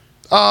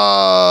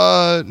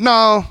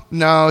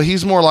 No.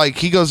 He's more like,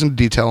 he goes into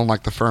detail on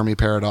like the Fermi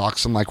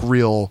paradox and like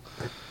real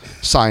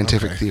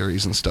scientific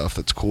theories and stuff.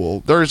 That's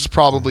cool. There's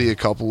probably a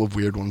couple of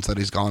weird ones that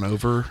he's gone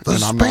over. The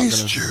and I'm not space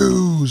gonna...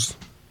 Jews.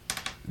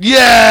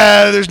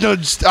 Yeah, there's no.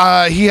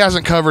 He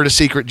hasn't covered a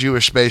secret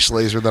Jewish space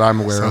laser that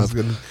I'm aware Sounds of.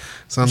 good.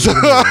 Sounds good.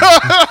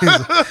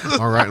 to me.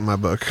 All right in my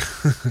book.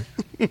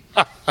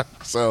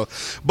 So,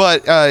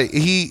 but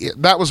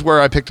that was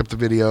where I picked up the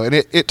video, and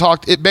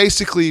it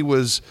basically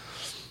was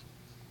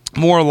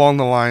more along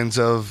the lines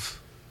of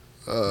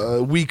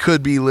we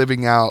could be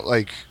living out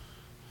like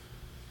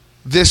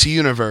this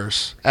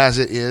universe as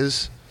it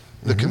is.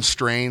 The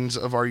constraints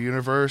of our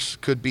universe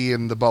could be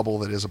in the bubble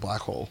that is a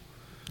black hole.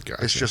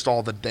 Gotcha. It's just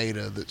all the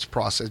data that's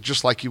processed,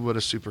 just like you would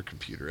a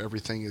supercomputer.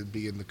 Everything would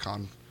be in the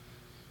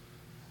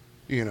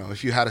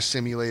if you had a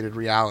simulated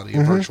reality,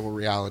 a virtual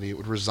reality, it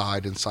would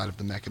reside inside of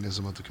the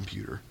mechanism of the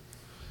computer.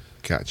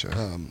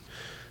 Gotcha.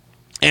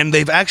 And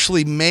they've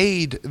actually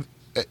made,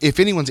 if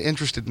anyone's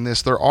interested in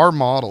this, there are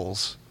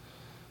models.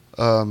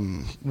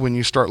 When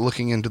you start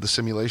looking into the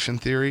simulation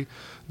theory,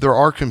 there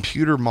are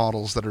computer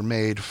models that are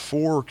made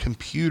for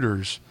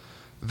computers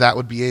that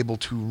would be able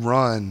to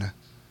run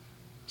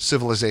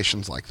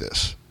civilizations like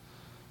this.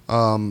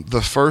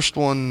 The first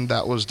one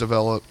that was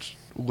developed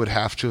would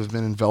have to have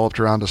been enveloped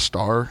around a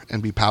star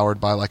and be powered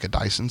by like a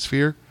Dyson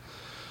sphere.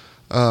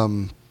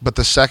 But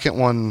the second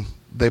one,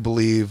 they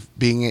believe,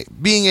 being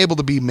able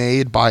to be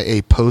made by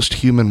a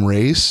post-human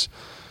race,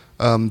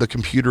 the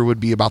computer would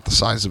be about the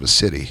size of a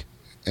city,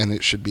 and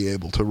it should be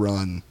able to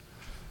run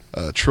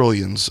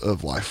trillions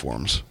of life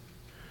forms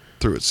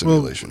through its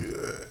simulation.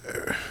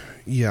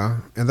 Yeah,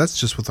 and that's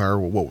just with our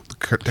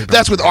technology.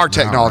 That's with our now,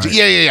 technology. right?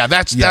 Yeah.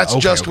 That's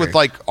just with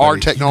like But our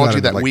you technology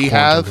got that like we quantum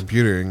have.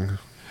 computing.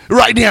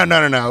 Right now,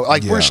 no.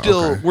 Like Yeah,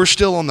 we're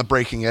still on the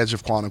breaking edge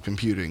of quantum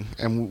computing,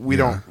 and we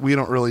don't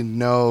really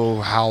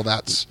know how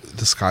that's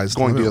The sky's the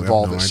going to limit. We have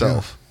evolve no idea.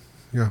 itself.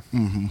 Yeah.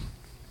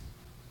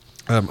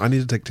 I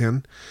need to take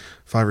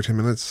 5 or 10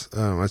 minutes.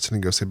 I just need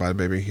to go say bye to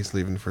baby. He's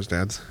leaving for his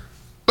dad's.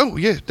 Oh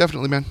yeah,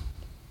 definitely, man.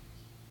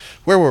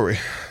 Where were we?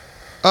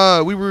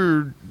 We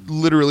were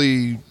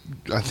literally,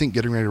 I think,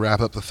 getting ready to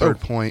wrap up the third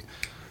point.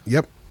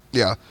 Yep.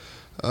 Yeah.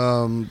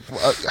 Some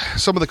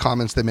of the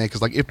comments they make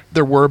is like, if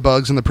there were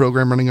bugs in the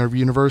program running our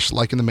universe,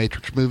 like in the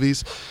Matrix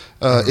movies,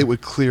 it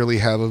would clearly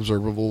have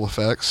observable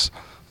effects.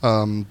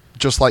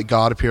 Just like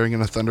God appearing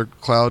in a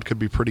thundercloud could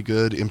be pretty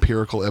good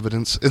empirical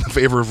evidence in the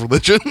favor of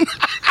religion.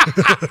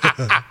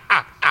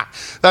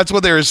 That's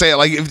what they were saying.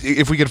 Like,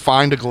 if we could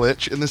find a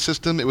glitch in the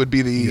system, it would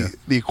be the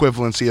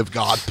equivalency of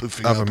God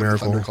poofing Of up a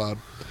miracle. in the thundercloud.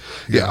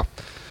 Yeah.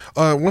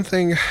 One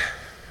thing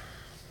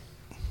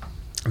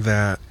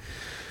that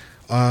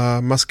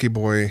Muskie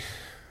Boy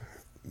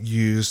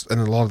used in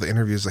a lot of the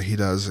interviews that he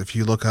does, if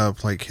you look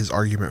up like his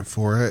argument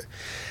for it,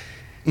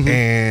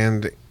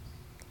 and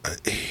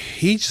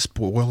he just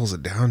boils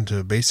it down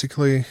to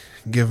basically,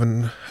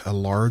 given a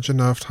large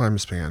enough time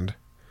span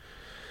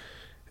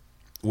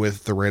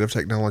with the rate of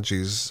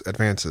technology's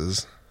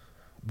advances,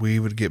 we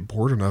would get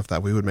bored enough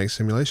that we would make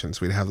simulations.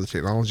 We'd have the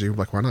technology,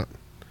 like, why not?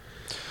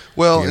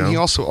 Well, You and he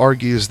know? also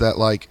argues that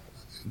like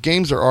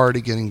games are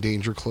already getting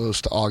danger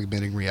close to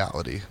augmenting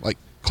reality. Like,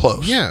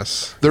 close.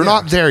 Yes. They're Yeah.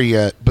 not there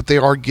yet, but they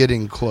are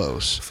getting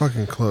close.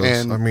 Fucking close.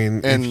 And- I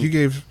mean, and-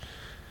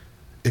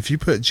 if you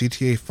put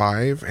GTA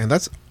 5, and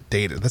that's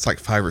dated, that's like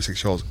 5 or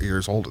 6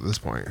 years old at this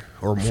point,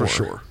 or more. For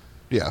sure.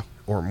 Yeah.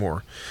 Or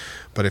more.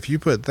 But if you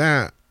put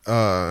that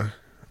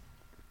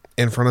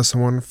in front of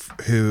someone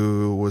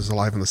who was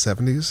alive in the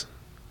 70s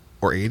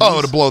or 80s,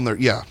 Oh, to blow in their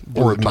blow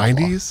or their top off.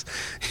 90s,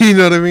 you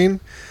know what I mean?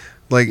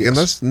 Like, and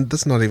Yes.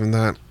 that's not even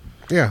that.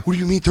 Yeah. What do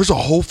you mean? There's a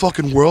whole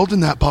fucking world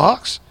in that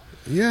box?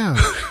 Yeah.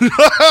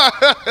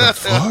 The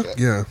fuck?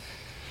 Yeah.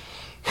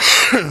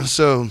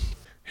 So,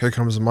 Here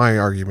comes my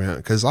argument,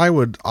 because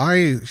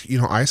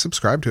I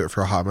subscribe to it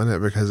for a hot minute,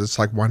 because it's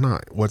like, why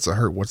not? What's the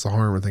hurt? What's the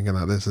harm in thinking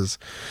that this is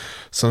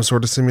some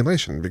sort of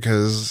simulation?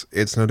 Because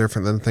it's no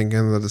different than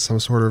thinking that it's some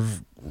sort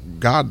of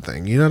God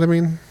thing. You know what I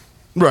mean?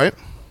 right.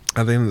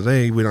 At the end of the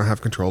day, we don't have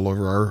control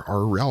over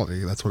our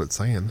reality. That's what it's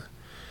saying.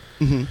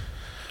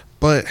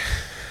 But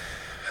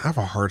I have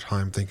a hard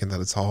time thinking that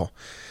it's all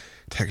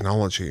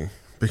technology,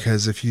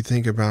 because if you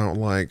think about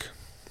like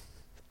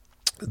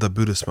the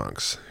Buddhist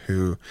monks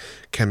who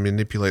can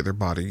manipulate their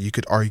body, you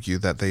could argue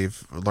that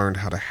they've learned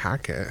how to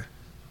hack it,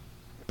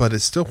 but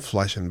it's still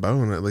flesh and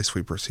bone. At least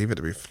we perceive it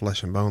to be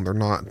flesh and bone. They're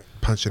not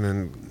punching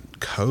in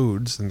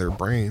codes in their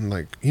brain,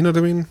 like, you know what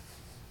I mean?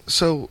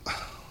 So,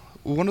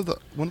 one of the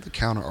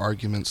counter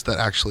arguments that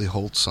actually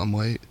holds some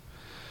weight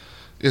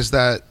is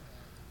that,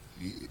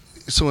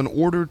 so in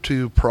order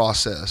to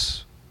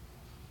process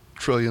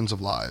trillions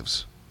of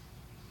lives,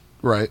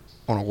 right,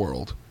 on a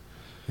world,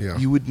 Yeah.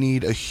 you would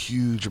need a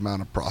huge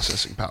amount of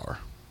processing power,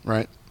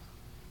 right?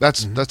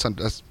 That's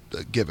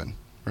given,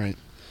 right?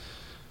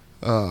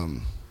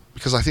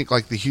 Because I think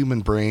like the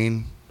human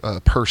brain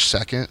per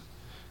second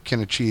can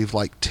achieve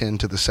like 10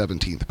 to the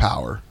 17th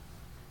power,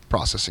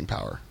 processing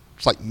power.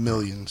 It's like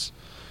millions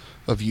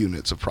of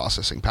units of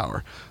processing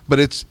power,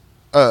 but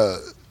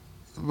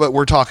but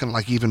we're talking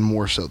like even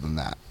more so than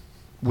that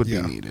would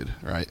be needed,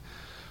 right?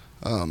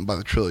 By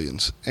the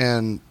trillions.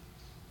 And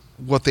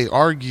what they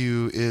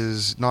argue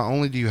is not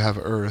only do you have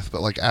Earth,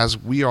 but like as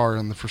we are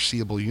in the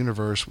foreseeable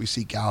universe, we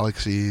see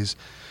galaxies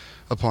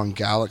upon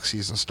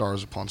galaxies and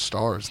stars upon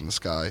stars in the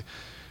sky.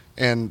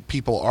 And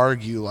people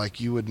argue like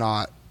you would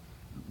not,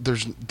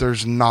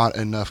 there's not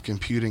enough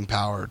computing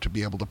power to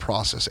be able to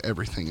process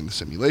everything in the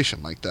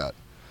simulation like that.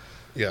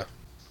 Yeah.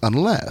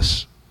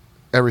 Unless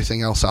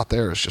everything else out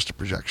there is just a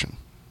projection.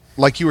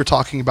 Like you were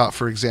talking about,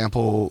 for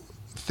example,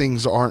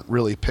 things aren't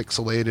really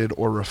pixelated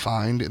or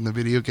refined in the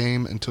video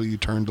game until you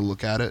turn to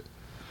look at it.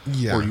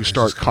 Yeah. Or you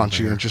start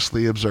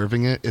conscientiously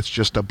observing it. It's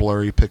just a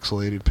blurry,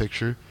 pixelated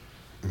picture.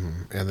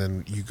 Mm-hmm. And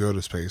then you go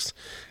to space,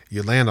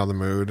 you land on the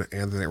moon,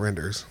 and then it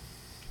renders.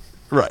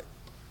 Right.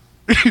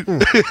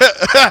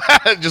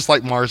 Just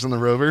like Mars and the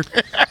rover.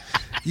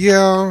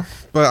 Yeah,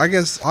 but I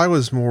guess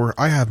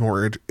I had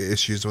more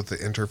issues with the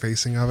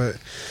interfacing of it.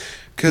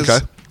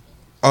 Because,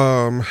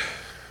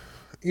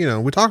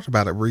 we talked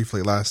about it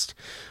briefly last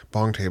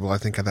Bong Table. I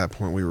think at that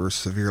point we were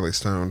severely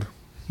stoned.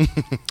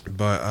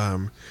 But,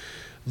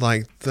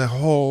 like, the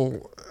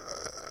whole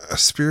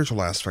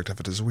spiritual aspect of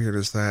it is weird,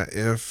 is that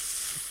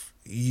if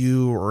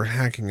you are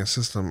hacking a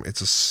system,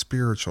 it's a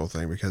spiritual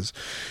thing, because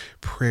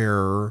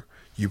prayer,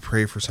 you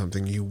pray for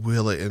something, you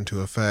will it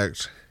into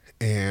effect,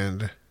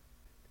 and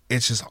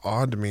it's just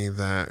odd to me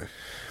that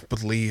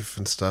belief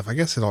and stuff, I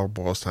guess it all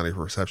boils down to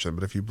perception,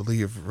 but if you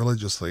believe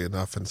religiously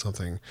enough in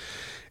something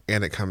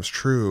and it comes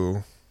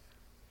true,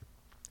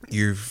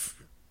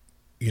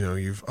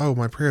 oh,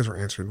 my prayers were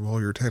answered.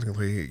 Well,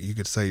 you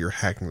could say you're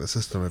hacking the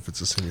system if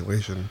it's a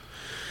simulation.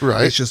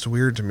 Right. It's just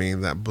weird to me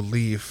that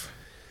belief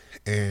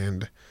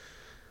and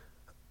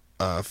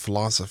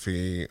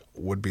philosophy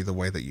would be the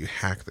way that you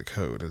hack the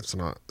code. It's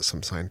not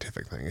some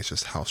scientific thing. It's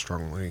just how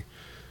strongly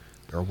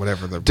or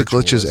whatever the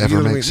glitches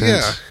ever make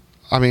sense. Yeah.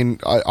 I mean,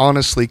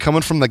 honestly,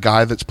 coming from the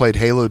guy that's played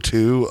Halo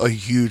 2 a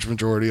huge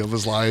majority of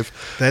his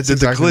life, that's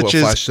exactly what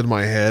flashed in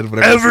my head.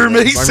 Ever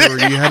makes sense.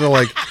 I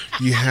remember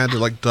you had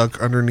to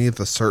duck underneath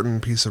a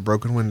certain piece of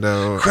broken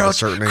window,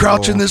 crouch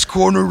in this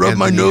corner, rub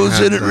my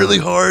nose in it really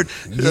hard,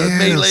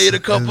 melee it a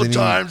couple of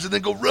times, and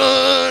then go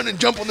run and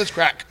jump on this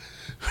crack.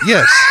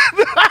 Yes,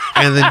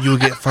 and then you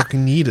would get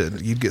fucking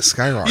yeeted. You'd get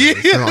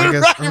skyrocketed. Yeah, so I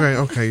guess right.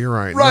 Okay, you're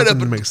right. Right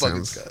Nothing up makes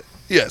sense. Sky.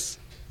 Yes.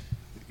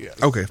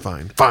 Okay,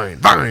 fine.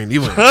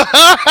 You win.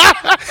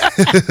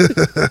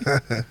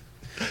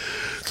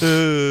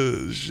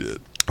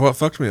 Shit. What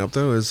fucked me up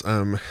though is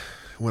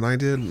when I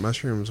did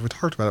mushrooms, we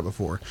talked about it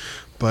before,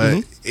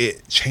 but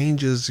it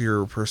changes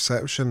your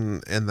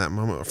perception in that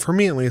moment. For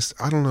me, at least,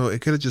 I don't know. It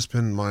could have just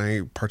been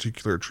my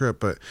particular trip,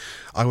 but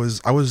I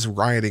was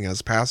riding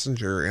as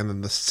passenger, and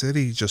then the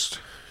city just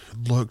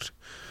looked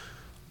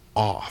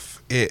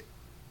off. It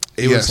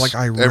was like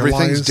I realized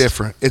everything's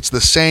different. It's the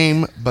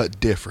same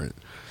but different.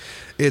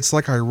 It's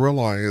like I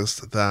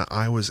realized that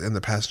I was in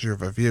the passenger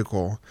of a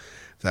vehicle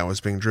that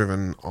was being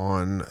driven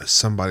on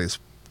somebody's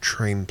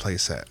train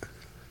playset.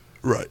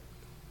 Right.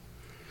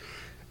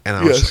 And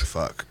I was like,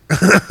 fuck.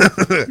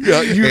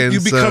 Yeah,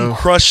 you become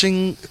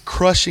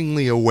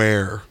crushingly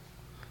aware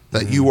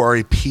that you are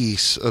a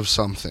piece of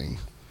something.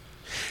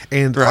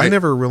 And right. I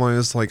never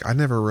realized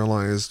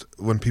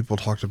when people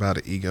talked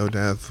about ego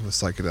death with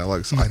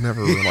psychedelics, I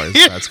never realized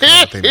that's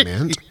kind of what they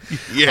meant.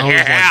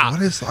 Yeah.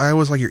 I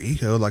was like, your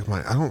ego, I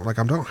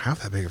don't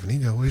have that big of an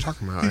ego. What are you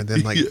talking about? And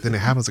then then it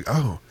happens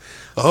oh,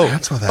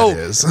 that's what that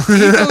is.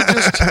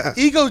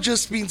 Ego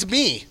just means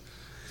me.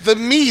 The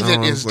me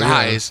that is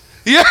dies.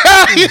 Yeah. All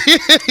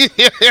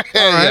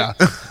right.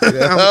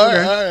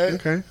 Yeah.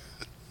 Okay.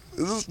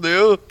 This is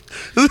new.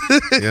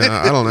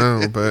 Yeah, I don't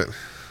know, but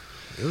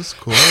it was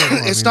cool.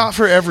 It's not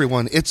for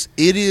everyone. It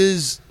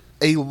is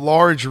a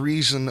large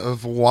reason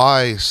of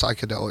why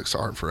psychedelics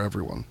aren't for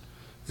everyone.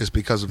 Is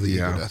because of the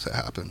ego death that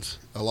happens.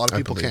 A lot of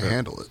people can't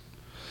handle it.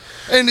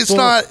 And it's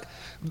not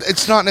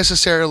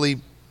necessarily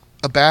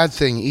a bad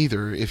thing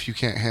either if you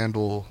can't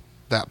handle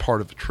that part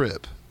of the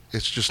trip.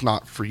 It's just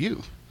not for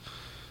you.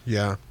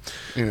 Yeah.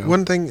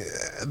 One thing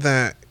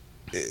that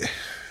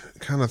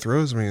kind of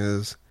throws me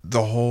is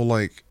the whole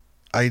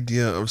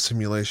idea of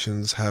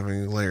simulations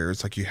having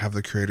layers. Like you have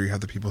the creator, you have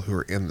the people who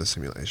are in the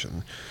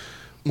simulation.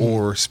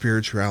 Or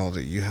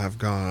spirituality. You have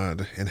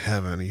God in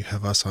heaven, you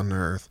have us on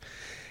earth.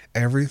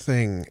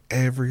 Everything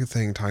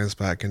ties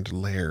back into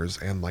layers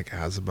and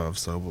as above,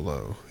 so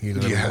below. You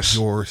know,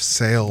 your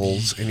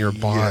cells in your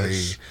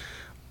body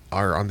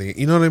are on the.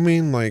 You know what I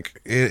mean?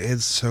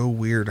 It's so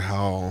weird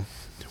how.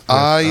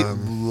 I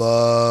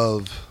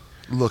love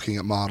looking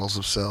at models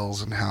of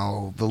cells and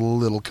how the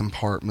little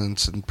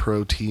compartments and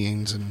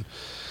proteins and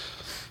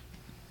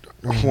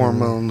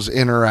hormones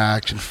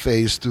interact and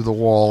phase through the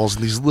walls,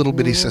 and these little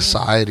bitty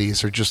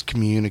societies are just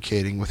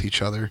communicating with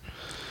each other.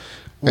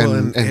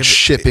 and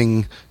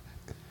shipping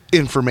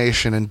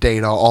information and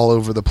data all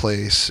over the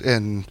place.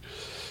 And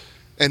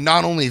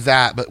not only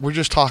that, but we're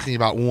just talking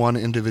about one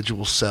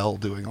individual cell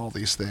doing all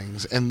these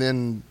things. And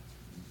then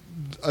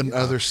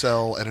another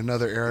cell at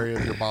another area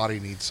of your body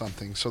needs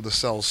something. So the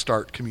cells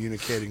start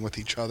communicating with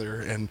each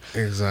other. And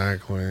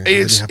exactly.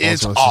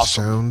 It's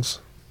awesome. Sounds.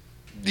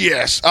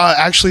 Yes.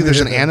 Actually,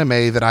 there's an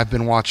anime that I've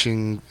been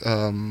watching.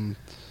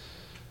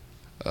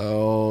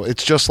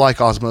 It's just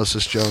like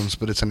Osmosis Jones,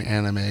 but it's an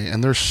anime.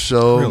 And there's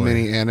so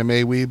many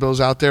anime weebos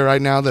out there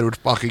right now that are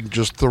fucking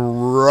just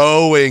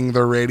throwing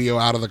the radio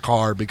out of the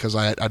car because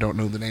I don't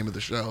know the name of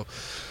the show.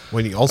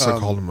 When you also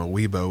called him a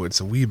weebo,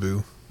 it's a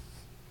weeboo.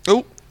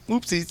 Oh,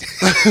 oopsies.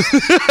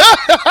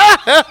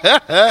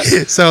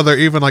 So they're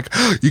even like,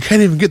 you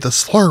can't even get the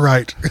slur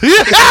right.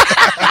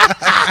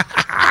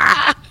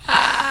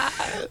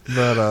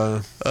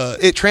 But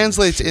it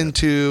translates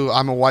into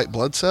I'm a white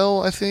blood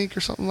cell, I think,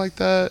 or something like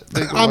that.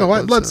 I'm a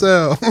white blood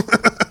cell.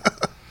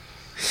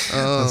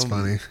 That's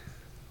funny.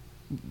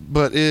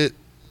 But it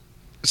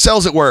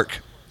cells at work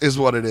is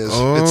what it is.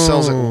 It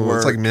cells at work.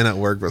 It's like men at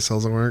work, but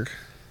cells at work.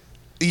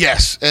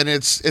 Yes, and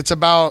it's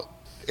about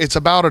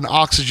an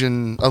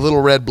oxygen, a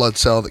little red blood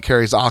cell that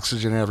carries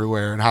oxygen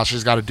everywhere, and how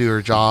she's got to do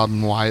her job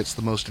and why it's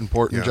the most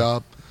important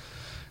job.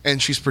 And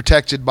she's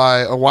protected by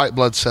a white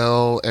blood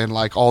cell and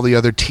like all the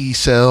other T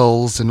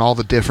cells and all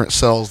the different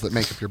cells that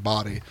make up your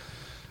body.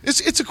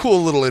 It's a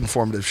cool little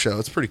informative show.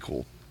 It's pretty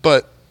cool,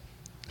 but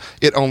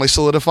it only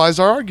solidifies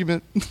our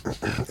argument.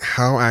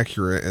 How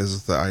accurate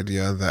is the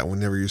idea that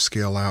whenever you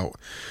scale out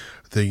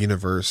the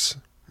universe,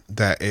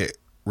 that it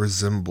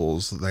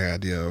resembles the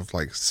idea of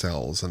like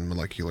cells and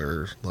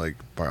molecular like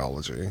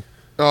biology?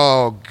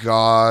 Oh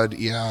God,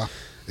 yeah.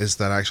 Is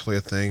that actually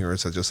a thing, or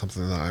is that just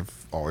something that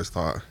I've always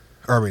thought?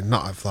 Or, I mean,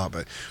 not I've thought,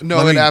 but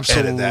no, it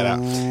absolutely. That out.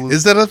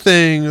 Is that a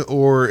thing,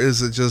 or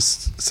is it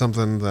just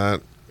something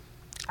that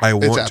I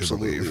want to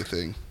believe? It's absolutely a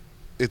thing.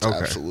 It's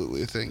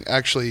absolutely a thing.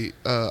 Actually,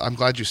 I'm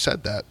glad you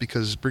said that,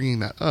 because bringing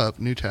that up,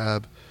 new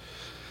tab,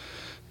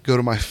 go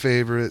to my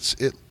favorites.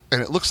 It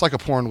looks like a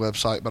porn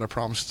website, but I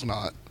promise it's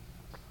not.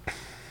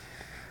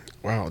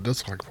 Wow, it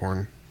does look like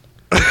porn.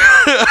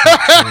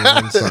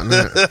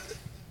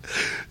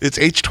 It's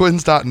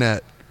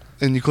htwins.net.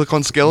 And you click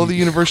on Scale of the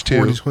Universe 2.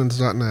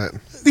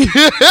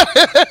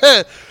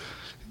 HornyTwins.net.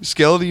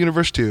 Scale of the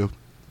Universe 2.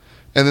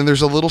 And then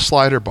there's a little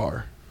slider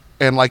bar.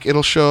 And like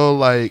it'll show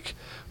like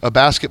a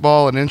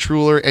basketball, an inch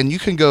ruler, and you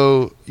can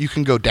go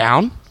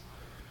down,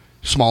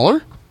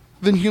 smaller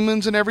than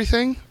humans and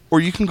everything, or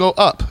you can go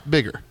up,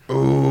 bigger.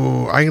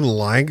 Oh, I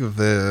like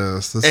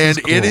this. This is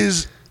cool.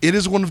 It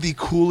is one of the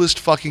coolest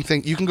fucking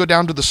things. You can go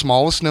down to the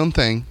smallest known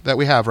thing that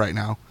we have right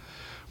now,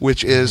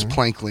 which is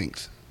plank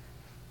length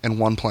and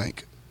one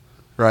plank.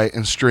 Right,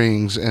 and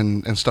strings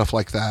and stuff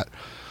like that,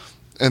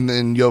 and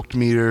then yoked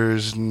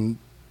meters and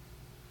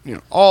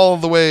all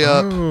the way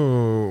up.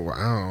 Oh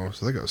wow!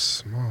 So they go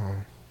small.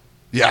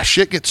 Yeah,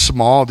 shit gets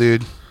small,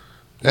 dude.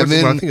 What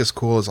I think is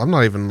cool is I'm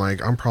not even like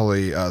I'm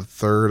probably a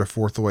third or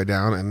fourth the way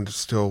down, and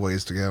still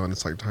ways to go, and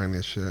it's like tiny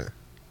as shit.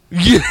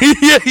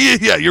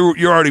 Yeah.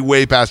 You're already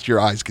way past your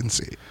eyes can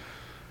see.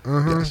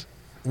 Yes.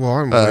 Well,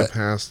 I'm way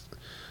past.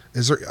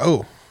 Is there?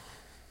 Oh,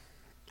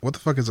 what the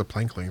fuck is a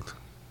plank length?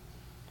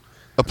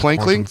 A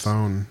plank length?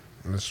 Phone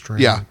and a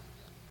string. Yeah.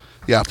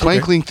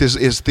 Plank length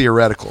is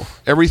theoretical.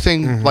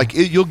 Everything like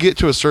you'll get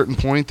to a certain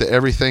point that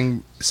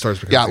everything starts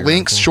becoming theoretical.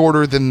 Lengths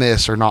shorter than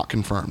this are not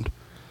confirmed,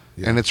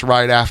 and it's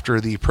right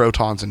after the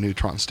protons and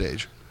neutron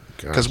stage,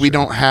 because we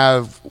don't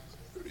have.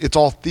 It's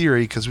all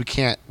theory because we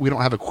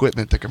don't have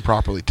equipment that can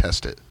properly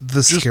test it.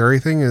 The scary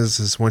thing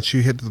is once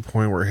you hit to the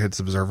point where it hits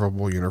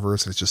observable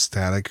universe, it's just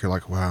static. You're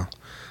like, wow,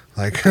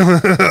 like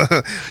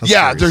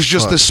there's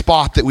just this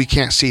spot that we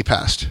can't see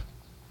past.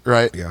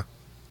 Right. Yeah.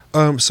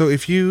 So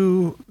if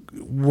you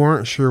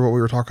weren't sure what we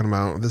were talking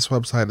about, this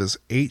website is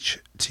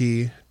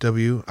htwins.net,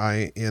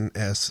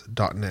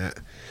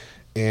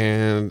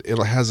 and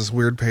it has this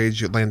weird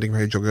landing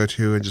page you'll go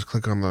to and just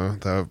click on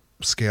the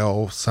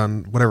scale,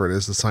 sun, whatever it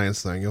is, the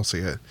science thing. You'll see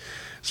it.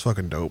 It's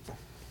fucking dope.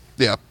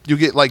 Yeah. You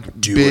get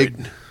like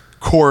big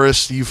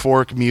chorus,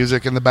 euphoric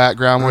music in the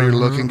background while you're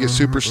looking, get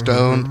super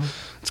stoned.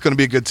 It's going to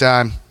be a good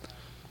time.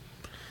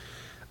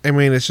 I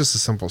mean, it's just a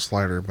simple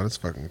slider, but it's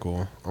fucking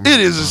cool.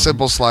 It is a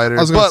simple slider,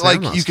 but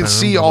like you can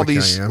see all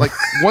these. Like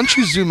once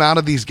you zoom out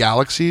of these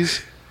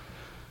galaxies,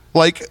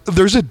 like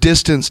there's a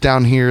distance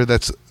down here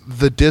that's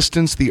the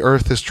distance the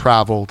Earth has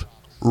traveled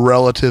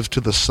relative to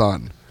the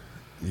sun.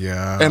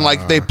 Yeah, and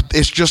like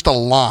it's just a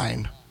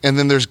line, and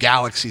then there's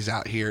galaxies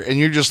out here, and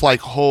you're just like,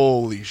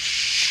 holy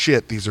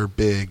shit, these are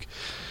big.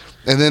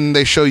 And then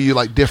they show you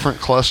like different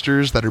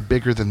clusters that are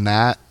bigger than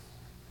that,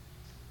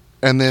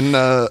 and then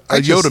a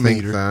Yoda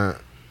meter.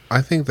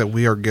 I think that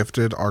we are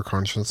gifted our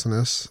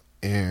consciousness,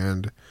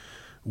 and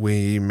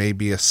we may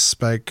be a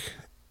speck,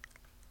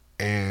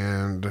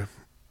 and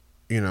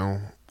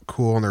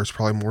cool, and there's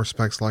probably more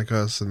specks like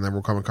us, and then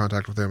we'll come in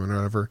contact with them and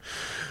whatever.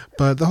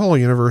 But the whole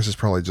universe is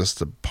probably just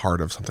a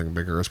part of something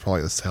bigger. It's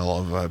probably the cell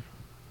of a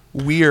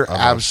We are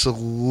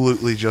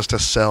absolutely just a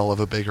cell of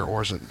a bigger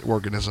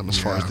organism as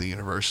far as Yeah. the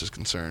universe is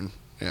concerned.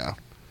 Yeah.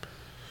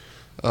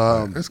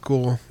 It's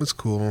cool. It's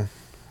cool.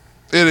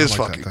 It is like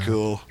that fucking thing.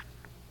 cool.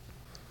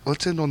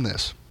 Let's end on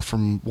this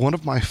from one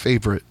of my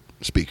favorite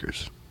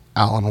speakers,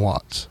 Alan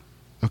Watts.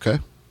 Okay?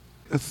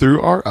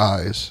 Through our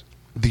eyes,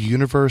 the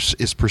universe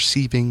is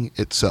perceiving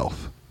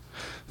itself.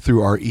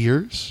 Through our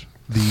ears,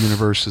 the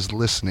universe is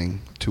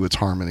listening to its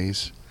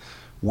harmonies.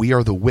 We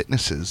are the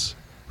witnesses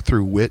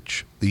through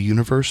which the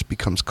universe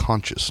becomes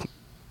conscious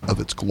of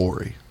its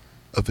glory,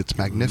 of its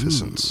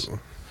magnificence. Ooh.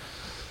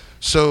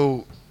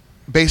 So,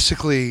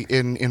 basically,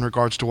 in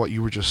regards to what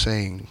you were just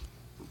saying,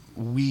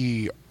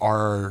 we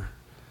are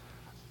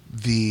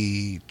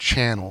the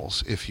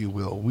channels, if you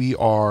will. We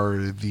are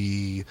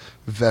the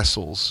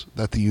vessels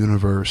that the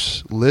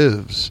universe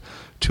lives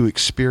to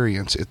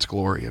experience its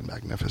glory and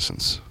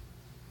magnificence.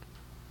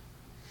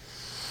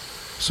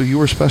 So you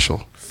are special.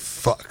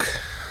 Fuck.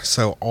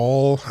 So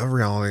all of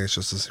reality is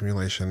just a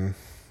simulation,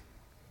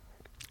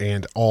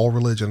 and all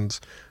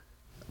religions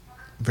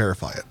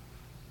verify it.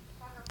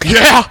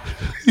 Yeah.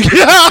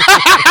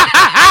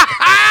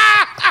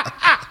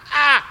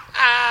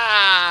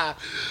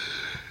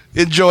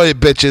 Enjoy it,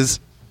 bitches.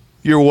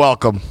 You're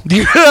welcome.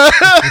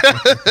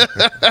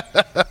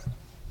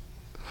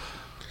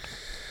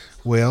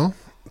 Well,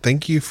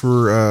 thank you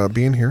for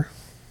being here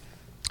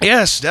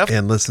Yes, definitely.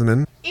 and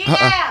listening. Eat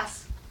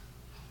ass!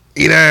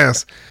 Eat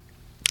ass.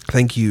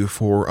 Thank you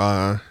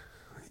for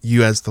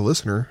you as the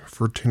listener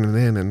for tuning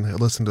in and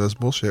listening to us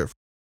bullshit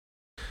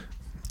for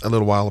a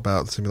little while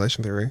about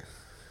simulation theory.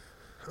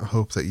 I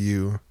hope that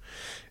you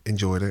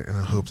enjoyed it, and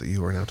I hope that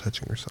you are now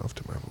touching yourself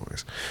to my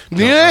voice.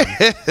 Yeah.